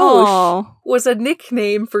Bosch was a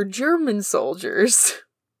nickname for German soldiers.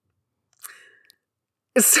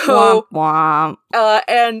 So, womp, womp.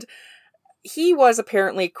 And he was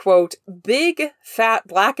apparently, quote, big, fat,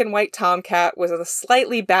 black and white tomcat with a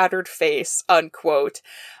slightly battered face, unquote.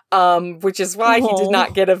 Which is why he did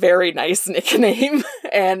not get a very nice nickname.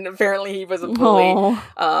 And apparently he was a bully.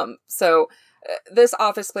 So this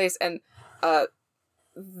office place and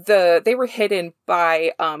they were hidden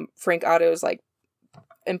by Frank Otto's like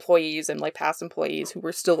employees and like past employees who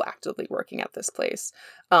were still actively working at this place.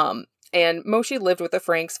 And Moshi lived with the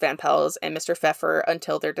Franks, Van Pels, and Mr. Pfeffer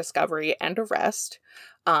until their discovery and arrest.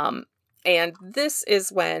 And this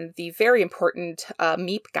is when the very important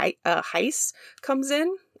Miep Heiss comes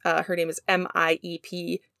in. Her name is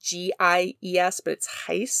Miepgies, but it's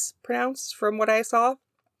Heiss pronounced from what I saw.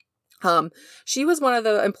 She was one of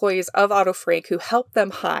the employees of Otto Frank who helped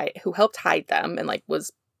hide them and like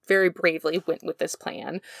was very bravely went with this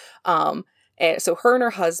plan. And so her and her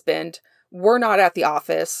husband were not at the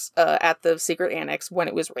office at the secret annex when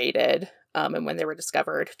it was raided and when they were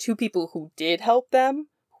discovered. Two people who did help them,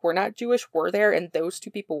 who were not Jewish, were there, and those two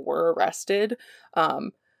people were arrested.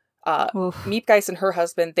 Miepgeis and her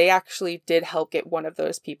husband, they actually did help get one of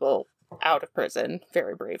those people out of prison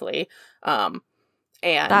very bravely. And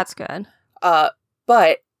that's good.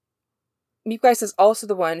 But Miepgeis is also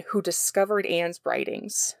the one who discovered Anne's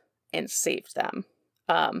writings and saved them.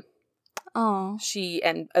 She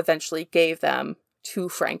and eventually gave them to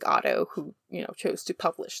Frank Otto, who, you know, chose to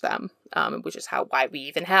publish them, which is why we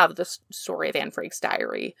even have the story of Anne Frank's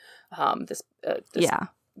diary. This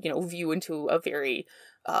you know, view into a very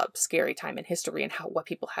scary time in history and what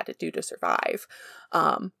people had to do to survive.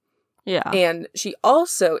 And she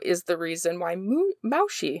also is the reason why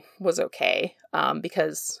Maushi was okay,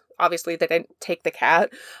 because obviously they didn't take the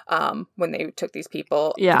cat when they took these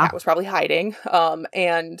people. The cat was probably hiding.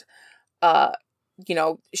 You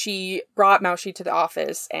know, she brought Maushi to the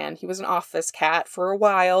office, and he was an office cat for a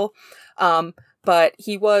while. But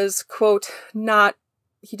he was, quote,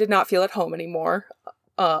 he did not feel at home anymore,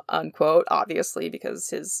 unquote, obviously,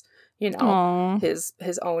 because his, you know, his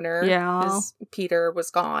owner, his Peter,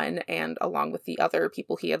 was gone, and along with the other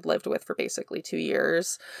people he had lived with for basically 2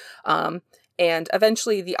 years. And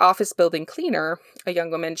eventually the office building cleaner, a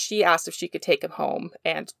young woman, she asked if she could take him home,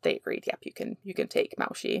 and they agreed, yep, you can take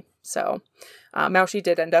Maushi. So Maushi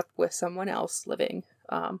did end up with someone else living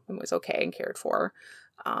and was okay and cared for.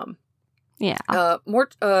 Morche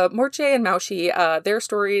and Maushi, their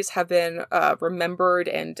stories have been remembered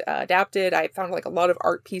and adapted. I found like a lot of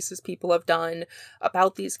art pieces people have done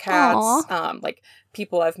about these cats. Like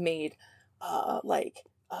people have made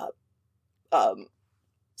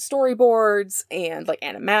storyboards and like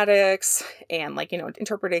animatics and like, you know,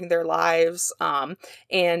 interpreting their lives.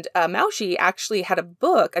 And Maushi actually had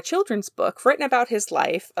a children's book written about his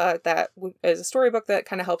life that is a storybook that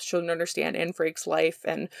kind of helps children understand Anne Frank's life,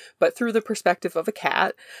 but through the perspective of a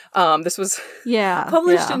cat. This was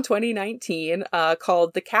published in 2019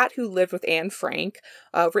 called The Cat Who Lived with Anne Frank,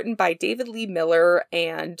 written by David Lee Miller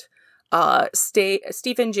and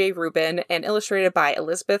Stephen J. Rubin, and illustrated by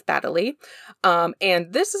Elizabeth Baddeley.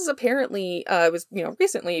 And this is apparently, was, you know,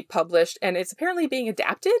 recently published, and it's apparently being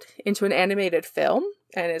adapted into an animated film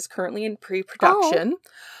and is currently in pre-production.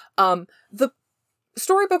 The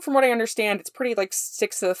storybook, from what I understand, it's pretty like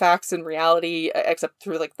sticks to the facts and reality, except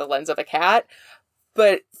through like the lens of a cat.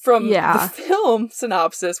 But from the film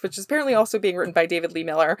synopsis, which is apparently also being written by David Lee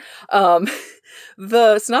Miller,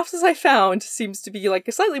 the synopsis I found seems to be like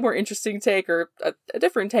a slightly more interesting take, or a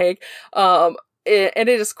different take. And it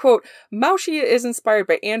is, quote, Maushi is inspired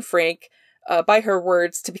by Anne Frank, by her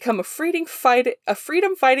words, to become a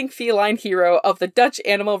freedom-fighting feline hero of the Dutch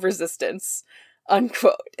animal resistance.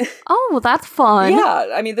 Unquote. Oh, well, that's fun. Yeah,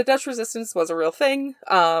 I mean, the Dutch resistance was a real thing,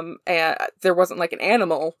 and there wasn't like an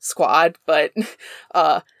animal squad, but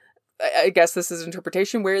I guess this is an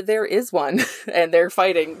interpretation where there is one, and they're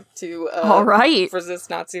fighting to resist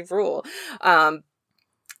Nazi rule.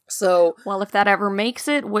 So, well, if that ever makes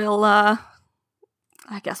it, we'll I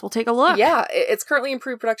guess we'll take a look. Yeah, it's currently in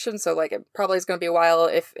pre-production, so like it probably is going to be a while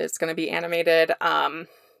if it's going to be animated.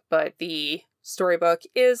 But the storybook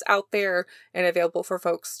is out there and available for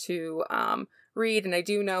folks to read, and I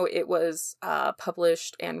do know it was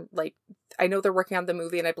published, and like I know they're working on the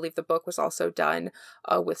movie, and I believe the book was also done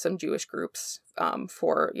with some Jewish groups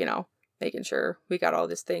for, you know, making sure we got all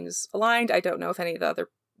these things aligned. I don't know if any of the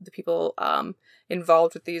people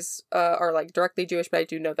involved with these are like directly Jewish, but I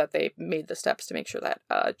do know that they made the steps to make sure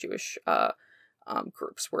that Jewish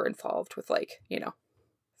groups were involved with, like, you know,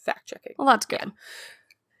 fact checking. Well, that's good.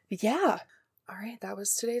 Yeah. All right, that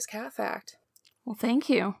was today's cat fact. Well, thank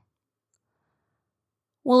you.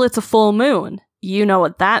 Well, it's a full moon. You know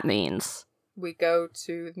what that means. We go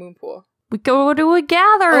to the moon pool. We go to a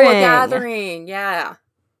gathering. Oh, a gathering. Yeah.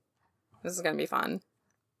 This is going to be fun.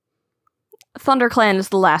 ThunderClan is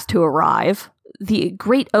the last to arrive. The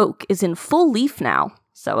great oak is in full leaf now,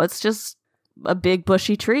 so it's just a big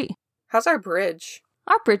bushy tree. How's our bridge?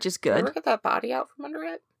 Our bridge is good. Did you ever get that body out from under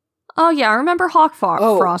it? Oh yeah, I remember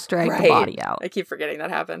Frost dragged the body out. I keep forgetting that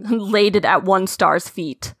happened. Laid it at One Star's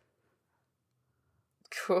feet.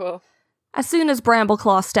 Cool. As soon as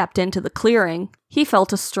Brambleclaw stepped into the clearing, he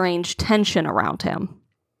felt a strange tension around him.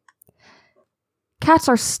 Cats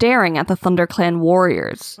are staring at the ThunderClan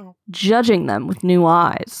warriors, judging them with new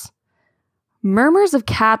eyes. Murmurs of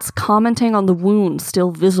cats commenting on the wounds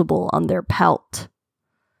still visible on their pelt.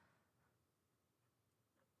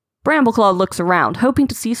 Brambleclaw looks around, hoping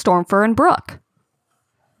to see Stormfur and Brook.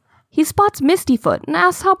 He spots Mistyfoot and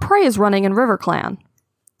asks how Prey is running in RiverClan.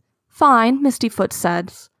 Fine, Mistyfoot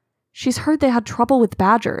says. She's heard they had trouble with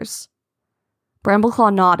badgers.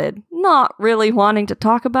 Brambleclaw nodded, not really wanting to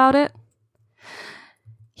talk about it.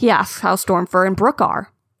 He asks how Stormfur and Brook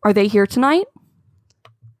are. Are they here tonight?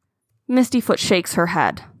 Mistyfoot shakes her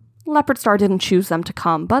head. Leopardstar didn't choose them to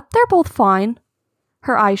come, but they're both fine.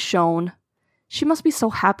 Her eyes shone. She must be so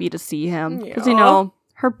happy to see him. Because,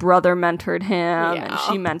 her brother mentored him, and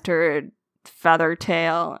she mentored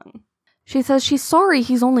Feathertail. And she says she's sorry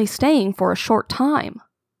he's only staying for a short time.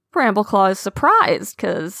 Brambleclaw is surprised,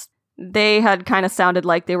 because they had kind of sounded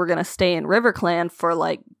like they were going to stay in RiverClan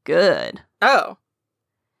for, good. Oh.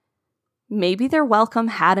 Maybe their welcome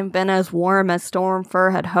hadn't been as warm as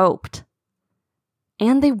Stormfur had hoped.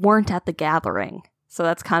 And they weren't at the gathering. So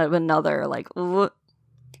that's kind of another,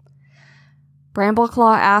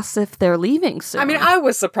 Brambleclaw asks if they're leaving soon. I mean, I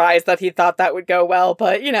was surprised that he thought that would go well,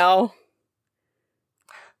 but,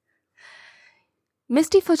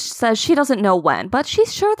 Mistyfoot says she doesn't know when, but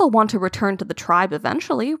she's sure they'll want to return to the tribe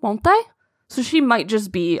eventually, won't they? So she might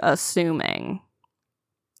just be assuming,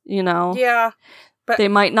 Yeah. But they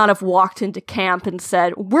might not have walked into camp and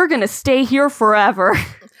said, we're gonna stay here forever.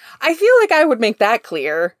 I feel like I would make that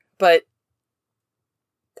clear, but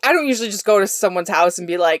I don't usually just go to someone's house and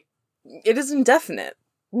be like, it is indefinite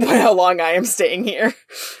how long I am staying here.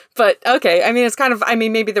 But, okay, I mean, it's kind of,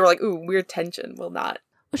 maybe they were like, ooh, weird tension, will not.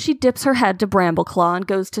 She dips her head to Brambleclaw and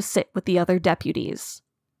goes to sit with the other deputies.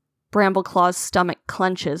 Brambleclaw's stomach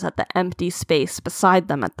clenches at the empty space beside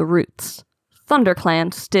them at the roots.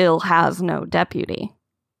 ThunderClan still has no deputy.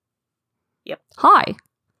 Yep. Hi.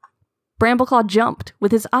 Brambleclaw jumped,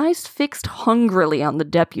 with his eyes fixed hungrily on the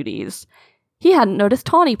deputies. He hadn't noticed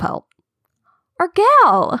Tawnypelt. Our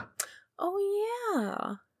gal! Oh,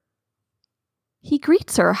 yeah. He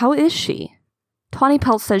greets her. How is she?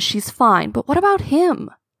 Tawnypelt says she's fine, but what about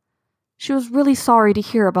him? She was really sorry to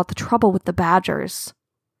hear about the trouble with the badgers.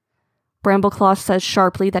 Brambleclaw says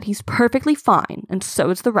sharply that he's perfectly fine, and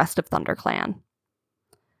so is the rest of ThunderClan.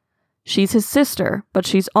 She's his sister, but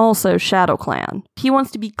she's also ShadowClan. He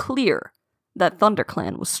wants to be clear that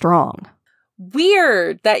ThunderClan was strong.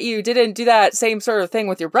 Weird that you didn't do that same sort of thing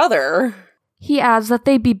with your brother. He adds that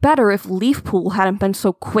they'd be better if Leafpool hadn't been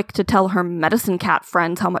so quick to tell her medicine cat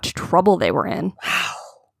friends how much trouble they were in.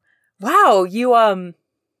 Wow, you,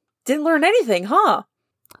 didn't learn anything, huh?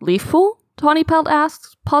 Leafpool? Tawnypelt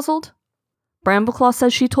asks, puzzled. Brambleclaw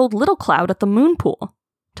says she told Little Cloud at the moon pool.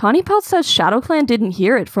 Tawnypelt says ShadowClan didn't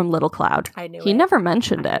hear it from Little Cloud. I knew it. He never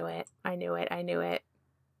mentioned it. I knew it.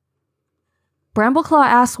 Brambleclaw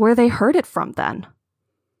asks where they heard it from then.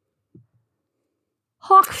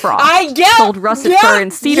 Hawkfrost told Russet Fur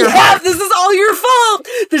and Cedarheart. This is all your fault!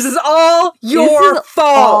 This is all your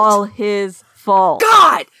fault! All his fault.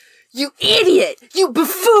 God! You idiot! You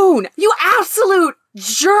buffoon! You absolute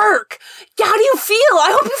jerk! How do you feel?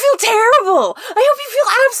 I hope you feel terrible! I hope you feel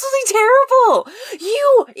absolutely terrible!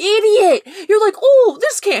 You idiot! You're like, oh,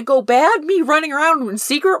 this can't go bad. Me running around in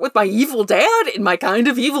secret with my evil dad and my kind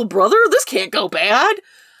of evil brother? This can't go bad.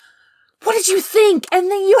 What did you think?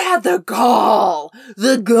 And then you had the gall,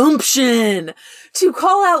 the gumption, to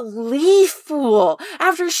call out Leafpool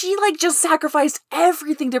after she, just sacrificed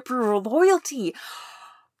everything to prove her loyalty.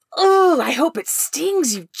 Oh, I hope it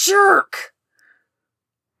stings, you jerk!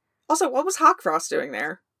 Also, what was Hawkfrost doing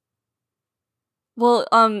there? Well,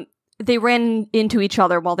 they ran into each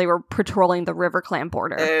other while they were patrolling the RiverClan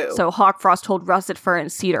border. Ew. So Hawkfrost told Russet Fur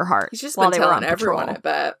and Cedarheart He's just while been they were telling on everyone, patrol. I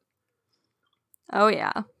bet. Oh,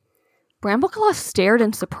 yeah. Brambleclaw stared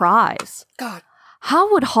in surprise. God.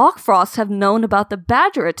 How would Hawkfrost have known about the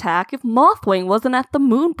badger attack if Mothwing wasn't at the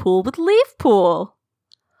moon pool with Leafpool?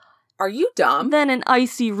 Are you dumb? Then an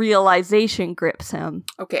icy realization grips him.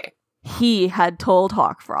 Okay. He had told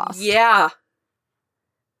Hawkfrost. Yeah.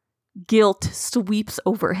 Guilt sweeps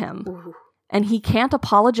over him. Ooh. And he can't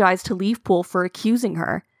apologize to Leafpool for accusing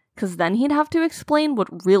her, because then he'd have to explain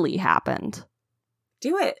what really happened.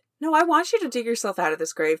 Do it. No, I want you to dig yourself out of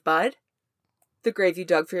this grave, bud. The grave you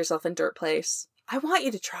dug for yourself in Dirt Place. I want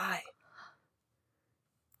you to try.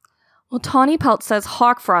 Well, Tawny Pelt says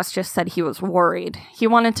Hawkfrost just said he was worried. He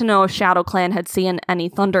wanted to know if ShadowClan had seen any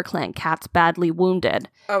ThunderClan cats badly wounded,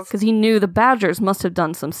 because he knew the Badgers must have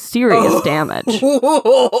done some serious damage.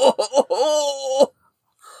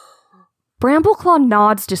 Brambleclaw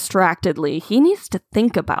nods distractedly. He needs to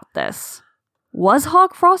think about this. Was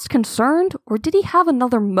Hawkfrost concerned, or did he have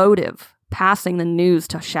another motive, passing the news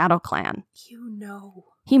to ShadowClan? You know.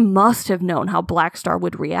 He must have known how Blackstar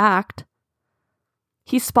would react.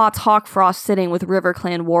 He spots Hawkfrost sitting with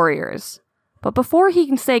RiverClan warriors. But before he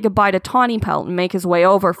can say goodbye to Tawny Pelt and make his way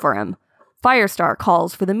over for him, Firestar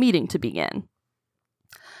calls for the meeting to begin.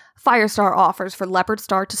 Firestar offers for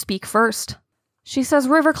Leopardstar to speak first. She says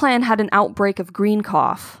RiverClan had an outbreak of green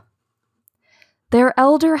cough. Their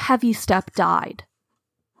elder Heavystep died.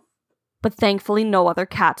 But thankfully no other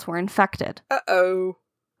cats were infected. Uh-oh.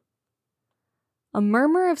 A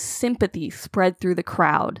murmur of sympathy spread through the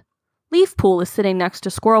crowd. Leafpool is sitting next to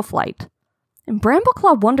Squirrelflight, and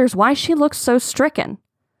Brambleclaw wonders why she looks so stricken.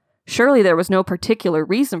 Surely there was no particular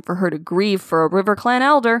reason for her to grieve for a RiverClan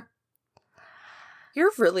elder.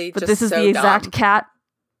 You're really but just this is so the exact dumb. cat.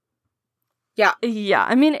 Yeah. Yeah,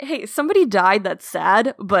 I mean, hey, somebody died, that's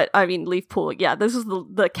sad, but I mean, Leafpool, yeah, this is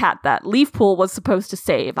the cat that Leafpool was supposed to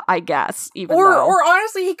save, I guess, even though... Or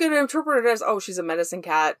honestly, he could interpret it as, oh, she's a medicine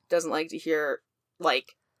cat, doesn't like to hear,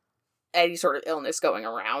 like, any sort of illness going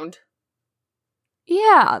around.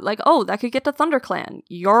 Yeah, like, oh, that could get to ThunderClan.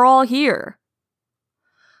 You're all here.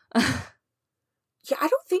 Yeah, I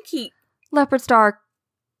don't think he... Leopardstar...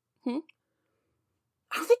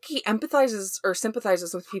 I don't think he empathizes or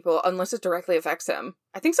sympathizes with people unless it directly affects him.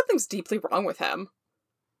 I think something's deeply wrong with him.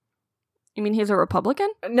 You mean he's a Republican?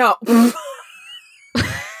 No. Do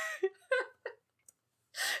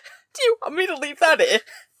you want me to leave that in?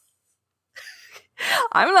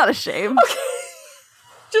 I'm not ashamed. Okay.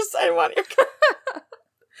 Just I want you.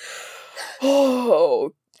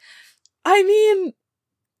 Oh. I mean,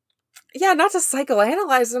 yeah, not to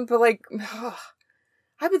psychoanalyze him, but like...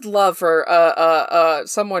 I would love for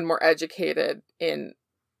someone more educated in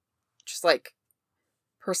just like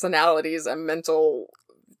personalities and mental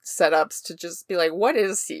setups to just be like, what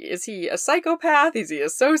is he? Is he a psychopath? Is he a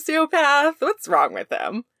sociopath? What's wrong with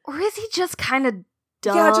him? Or is he just kind of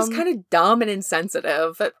dumb? Yeah, just kind of dumb and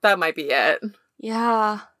insensitive. That might be it.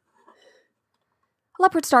 Yeah.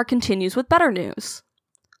 Leopardstar continues with better news.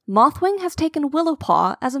 Mothwing has taken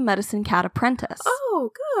Willowpaw as a medicine cat apprentice.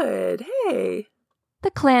 Oh, good. Hey. The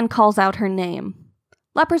clan calls out her name.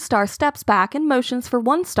 Leopardstar steps back and motions for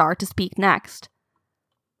one star to speak next.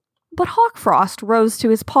 But Hawkfrost rose to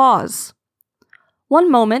his paws. One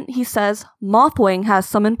moment, he says, Mothwing has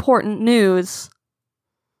some important news.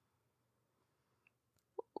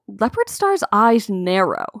 Leopardstar's eyes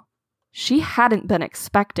narrow. She hadn't been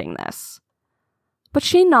expecting this. But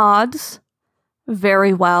she nods.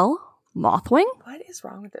 Very well, Mothwing? What is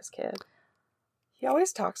wrong with this kid? He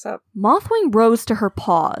always talks up. Mothwing rose to her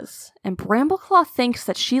paws, and Brambleclaw thinks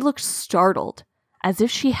that she looked startled, as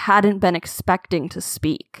if she hadn't been expecting to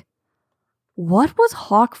speak. What was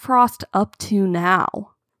Hawkfrost up to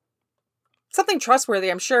now? Something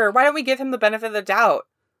trustworthy, I'm sure. Why don't we give him the benefit of the doubt?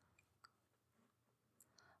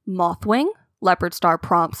 Mothwing? Leopardstar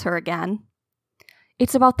prompts her again.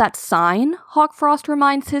 It's about that sign, Hawkfrost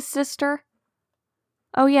reminds his sister.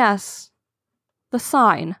 Oh yes, the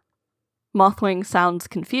sign. Mothwing sounds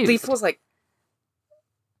confused. Leaf was like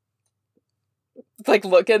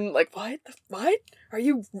looking like, what? What? Are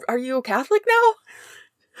you a Catholic now?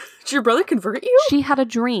 Did your brother convert you? She had a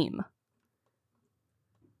dream.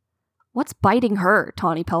 What's biting her?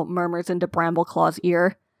 Tawny Pelt murmurs into Brambleclaw's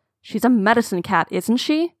ear. She's a medicine cat, isn't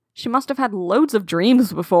she? She must have had loads of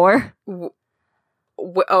dreams before.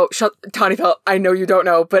 Oh, Tawny Pelt, I know you don't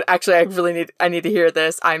know, but actually I need to hear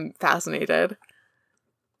this. I'm fascinated.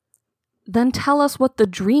 Then tell us what the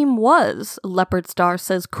dream was, Leopardstar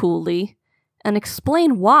says coolly, and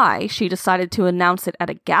explain why she decided to announce it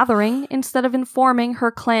at a gathering instead of informing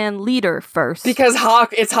her clan leader first. Because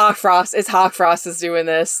it's Hawkfrost. It's Hawkfrost is doing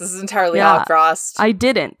this. This is entirely Hawkfrost. I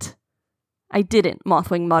didn't,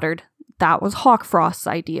 Mothwing muttered. That was Hawkfrost's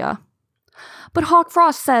idea. But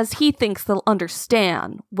Hawkfrost says he thinks they'll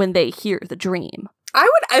understand when they hear the dream. I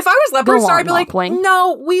would, if I was Leopardstar, I'd be like, Mothwing.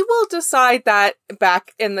 no, we will decide that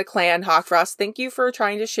back in the clan, Hawkfrost. Thank you for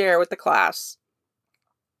trying to share with the class.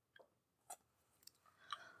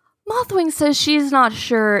 Mothwing says she's not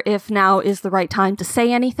sure if now is the right time to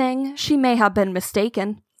say anything. She may have been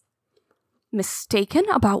mistaken. Mistaken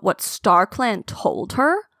about what StarClan told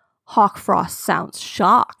her? Hawkfrost sounds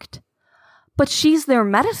shocked. But she's their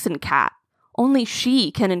medicine cat. Only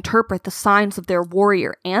she can interpret the signs of their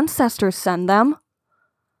warrior ancestors send them.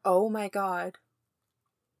 Oh my god.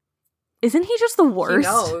 Isn't he just the worst?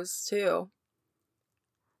 He knows, too.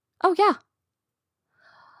 Oh, yeah.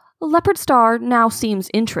 Leopard Star now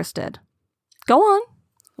seems interested. Go on.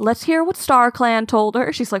 Let's hear what StarClan told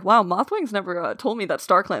her. She's like, wow, Mothwing's never told me that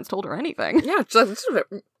StarClan's told her anything. Yeah, it's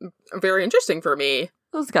very interesting for me.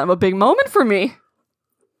 That was kind of a big moment for me.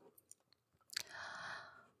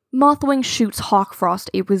 Mothwing shoots Hawkfrost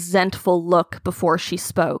a resentful look before she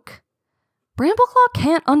spoke. Brambleclaw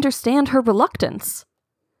can't understand her reluctance.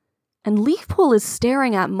 And Leafpool is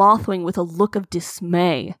staring at Mothwing with a look of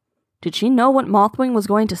dismay. Did she know what Mothwing was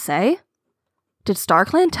going to say? Did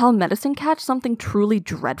StarClan tell Medicine Cat something truly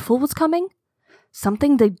dreadful was coming?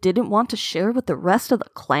 Something they didn't want to share with the rest of the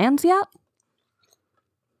clans yet?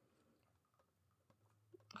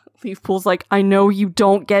 Leafpool's like, I know you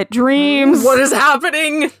don't get dreams. What is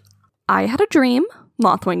happening? I had a dream,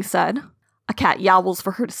 Mothwing said. A cat yowls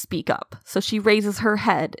for her to speak up, so she raises her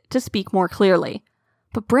head to speak more clearly.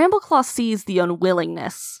 But Brambleclaw sees the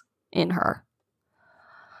unwillingness in her.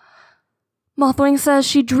 Mothwing says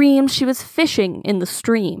she dreamed she was fishing in the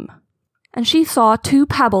stream, and she saw 2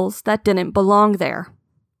 pebbles that didn't belong there.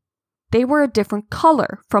 They were a different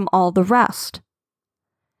color from all the rest.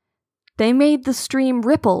 They made the stream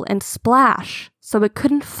ripple and splash, so it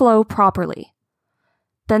couldn't flow properly.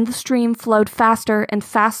 Then the stream flowed faster and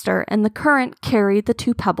faster, and the current carried the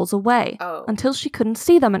 2 pebbles away until she couldn't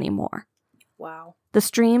see them anymore. Wow. The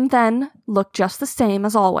stream then looked just the same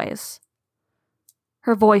as always.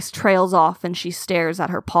 Her voice trails off and she stares at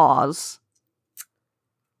her paws.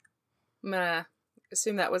 I'm gonna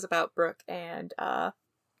assume that was about Brooke and,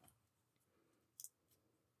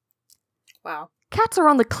 Wow. Cats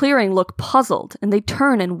around the clearing look puzzled, and they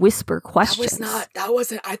turn and whisper questions. That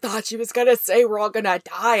wasn't, I thought she was gonna say we're all gonna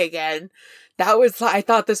die again. I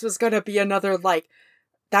thought this was gonna be another, hey,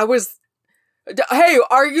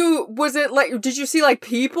 did you see,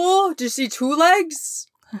 people? Did you see 2 legs?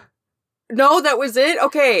 No, that was it?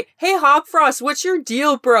 Okay. Hey, Hawkfrost, what's your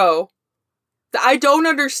deal, bro? I don't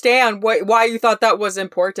understand why you thought that was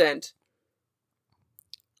important.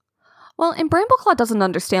 Well, and Brambleclaw doesn't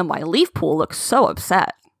understand why Leafpool looks so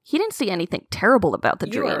upset. He didn't see anything terrible about the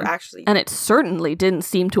dream. And it certainly didn't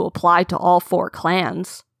seem to apply to all 4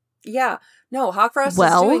 clans. Yeah. No, Hawkfrost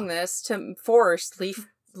is doing this to force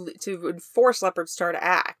Leopard Star to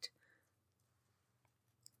act.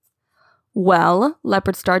 Well,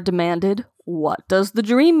 Leopard Star demanded, what does the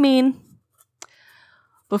dream mean?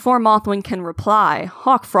 Before Mothwing can reply,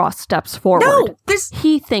 Hawkfrost steps forward. No!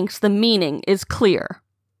 He thinks the meaning is clear.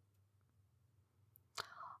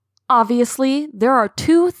 Obviously, there are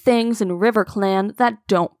 2 things in RiverClan that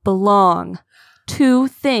don't belong. 2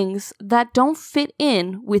 things that don't fit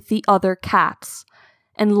in with the other cats.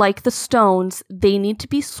 And like the stones, they need to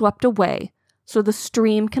be swept away so the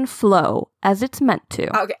stream can flow as it's meant to.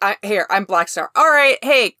 Okay, I'm Blackstar. Alright,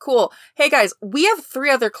 hey, cool. Hey guys, we have 3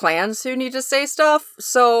 other clans who need to say stuff,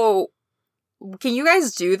 so can you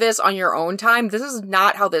guys do this on your own time? This is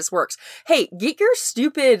not how this works. Hey, get your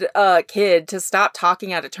stupid kid to stop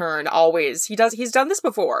talking out of turn always. He's done this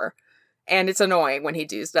before. And it's annoying when he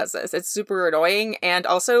does this. It's super annoying, and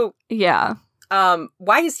also... Yeah.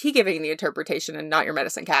 Why is he giving the interpretation and not your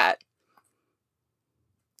medicine cat?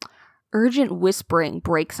 Urgent whispering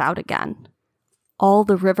breaks out again. All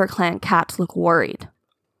the RiverClan cats look worried.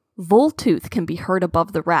 Voltooth can be heard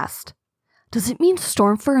above the rest. Does it mean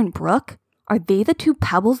Stormfur and Brooke? Are they the 2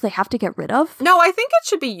 pebbles they have to get rid of? No, I think it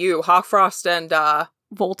should be you, Hawkfrost and,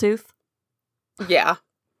 Voltooth? Yeah.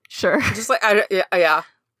 Sure. Just yeah.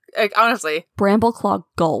 Honestly. Brambleclaw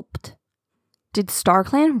gulped. Did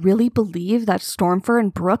StarClan really believe that Stormfur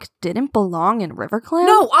and Brooke didn't belong in RiverClan?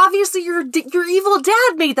 No, obviously your evil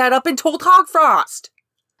dad made that up and told Hawkfrost.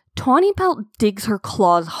 Tawny Belt digs her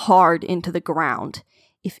claws hard into the ground.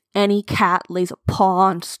 If any cat lays a paw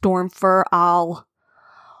on Stormfur, I'll...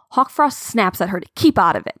 Hawkfrost snaps at her to keep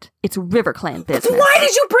out of it. It's RiverClan business. Why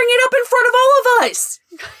did you bring it up in front of all of us?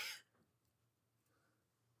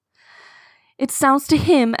 It sounds to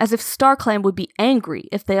him as if StarClan would be angry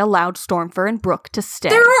if they allowed Stormfur and Brooke to stay.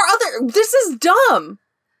 This is dumb.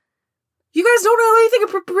 You guys don't know anything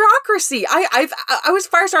about bureaucracy. I was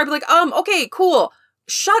Firestar. I'd be like, okay, cool.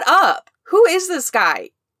 Shut up. Who is this guy?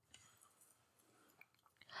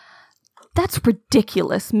 That's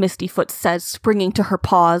ridiculous, Mistyfoot says, springing to her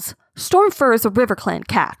paws. Stormfur is a RiverClan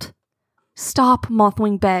cat. Stop,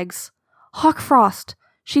 Mothwing begs. Hawkfrost,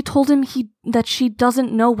 she told him that she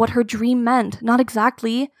doesn't know what her dream meant. Not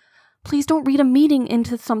exactly. Please don't read a meaning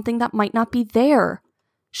into something that might not be there.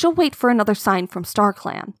 She'll wait for another sign from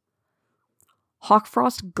StarClan.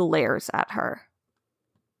 Hawkfrost glares at her.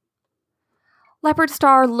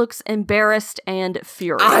 Leopardstar looks embarrassed and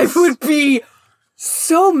furious. I would be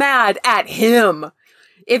so mad at him.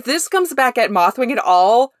 If this comes back at Mothwing at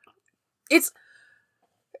all, it's...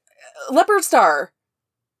 Leopardstar,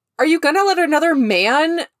 are you gonna let another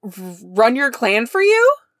man run your clan for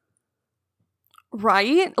you?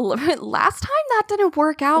 Right? Last time that didn't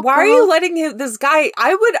work out. Why are you letting this guy?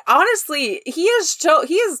 I would honestly, he's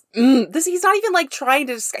not even like trying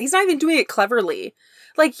to, he's not even doing it cleverly.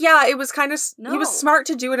 Like, yeah, it was kind of, he was smart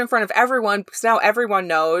to do it in front of everyone because now everyone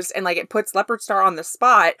knows and like it puts Leopardstar on the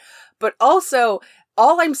spot. But also,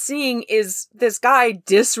 all I'm seeing is this guy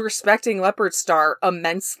disrespecting Leopardstar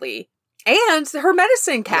immensely. And her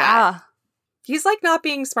medicine cat. Yeah. He's like not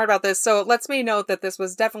being smart about this, so it lets me know that this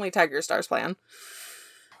was definitely Tigerstar's plan.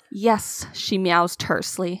 Yes, she meows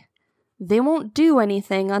tersely. They won't do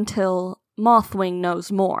anything until Mothwing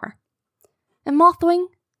knows more. And Mothwing,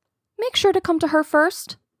 make sure to come to her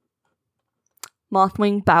first.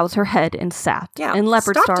 Mothwing bows her head and sat. Yeah, and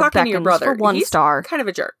Leopardstar beckons for one star. Kind of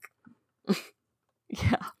a jerk.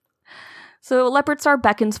 Yeah. So Leopardstar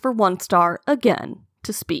beckons for one star again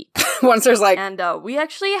to speak. One star's like... And we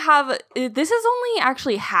actually have... This is only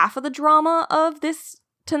actually half of the drama of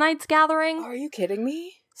tonight's gathering. Are you kidding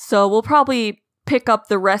me? So we'll probably pick up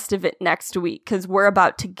the rest of it next week, because we're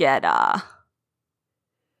about to get, we're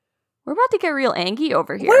about to get real angry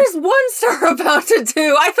over here. What is one star about to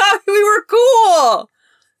do? I thought we were cool!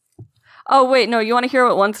 Oh, wait, no, you want to hear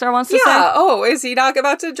what one star wants to say? Yeah, oh, is he not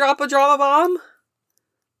about to drop a drama bomb?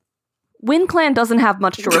 WindClan doesn't have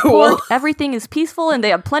much to report. Everything is peaceful and they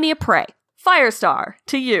have plenty of prey. Firestar,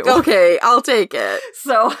 to you. Okay, I'll take it.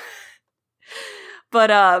 So,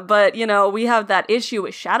 but you know, we have that issue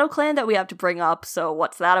with ShadowClan that we have to bring up, so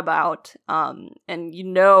what's that about? And you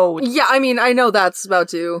know... Yeah, I mean, I know that's about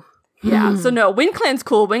to. Yeah, so no, WindClan's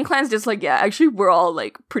cool. WindClan's just like, yeah, actually we're all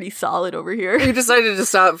like pretty solid over here. We decided to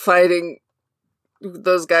stop fighting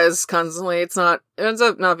those guys constantly. It ends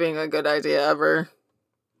up not being a good idea ever.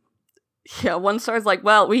 Yeah, one star's like,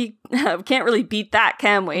 well, we can't really beat that,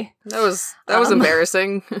 can we? That was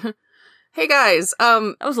embarrassing. Hey guys,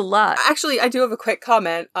 that was a lot. Actually, I do have a quick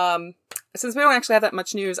comment. Since we don't actually have that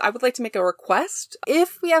much news, I would like to make a request.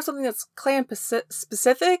 If we have something that's clan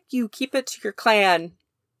specific, you keep it to your clan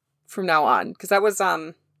from now on, because that was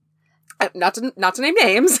not to name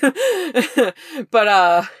names, but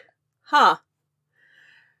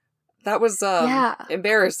that was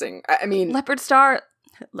embarrassing. I mean, Leopardstar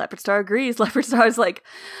agrees. Leopardstar's like,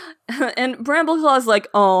 and Brambleclaw's like,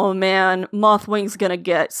 oh man, Mothwing's gonna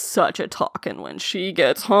get such a talking when she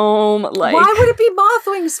gets home. Like, why would it be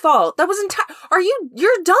Mothwing's fault? That was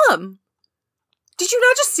you're dumb. Did you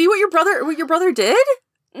not just see what your brother did?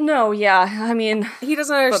 No, yeah, I mean, he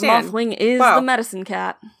doesn't understand. But Mothwing is the medicine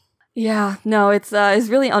cat. Yeah, no, it's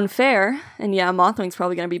really unfair, and yeah, Mothwing's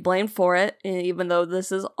probably gonna be blamed for it, even though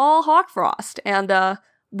this is all Hawkfrost, and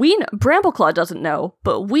Brambleclaw doesn't know,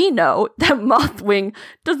 but we know that Mothwing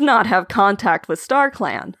does not have contact with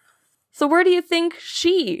StarClan. So where do you think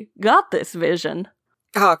she got this vision?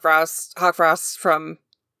 Hawkfrost from...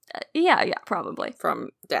 yeah, probably.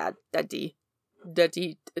 From Daddy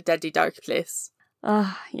Dark Place.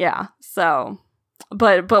 Yeah, so...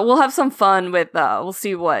 But we'll have some fun with, we'll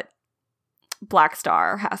see what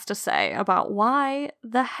Blackstar has to say about why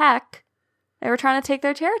the heck they were trying to take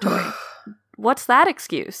their territory. What's that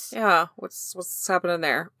excuse? Yeah, what's happening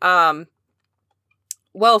there?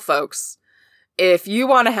 Well, folks, if you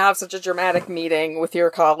want to have such a dramatic meeting with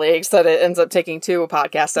your colleagues that it ends up taking 2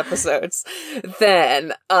 podcast episodes,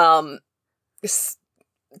 then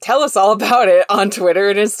tell us all about it on Twitter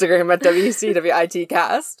and Instagram at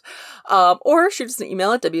WCWITcast, or shoot us an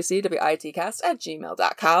email at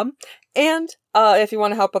WCWITcast@gmail.com. And if you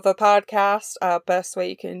want to help with the podcast, best way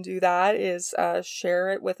you can do that is share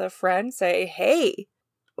it with a friend. Say, hey,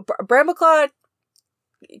 Brambleclaw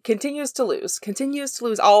continues to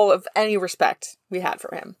lose all of any respect we had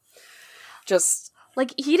for him. Just...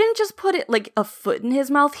 Like, he didn't just put it, like, a foot in his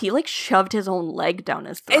mouth, he, like, shoved his own leg down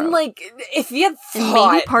his throat. And, like, if he had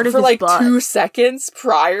thought for, like, butt. 2 seconds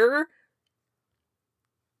prior...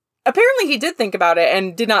 Apparently he did think about it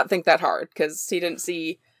and did not think that hard, because he didn't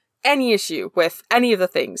see any issue with any of the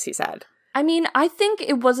things he said. I mean, I think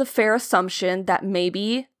it was a fair assumption that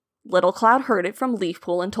maybe Little Cloud heard it from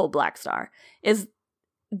Leafpool and told Blackstar.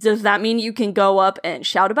 does that mean you can go up and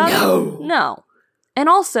shout about it? No. And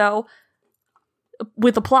also,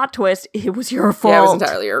 with a plot twist, it was your fault. Yeah, it was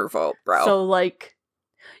entirely your fault, bro. So, like,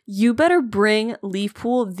 you better bring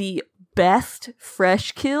Leafpool the best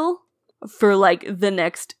fresh kill for, like, the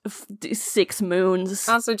next 6 moons.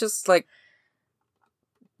 Also, just, like,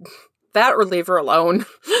 that or leave her alone.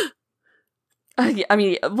 I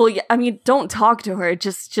mean, don't talk to her.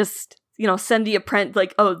 Just send the apprentice,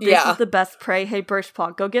 like, oh, this is the best prey. Hey,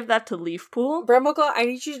 Birchpaw, go give that to Leafpool. Bramble, I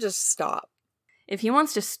need you to just stop. If he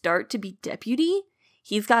wants to start to be deputy,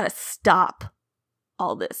 he's got to stop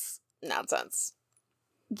all this nonsense.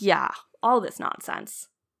 Yeah, all this nonsense.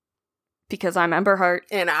 Because I'm Emberheart.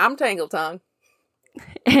 And I'm Tangletongue.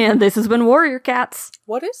 And this has been Warrior Cats.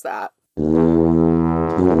 What is that?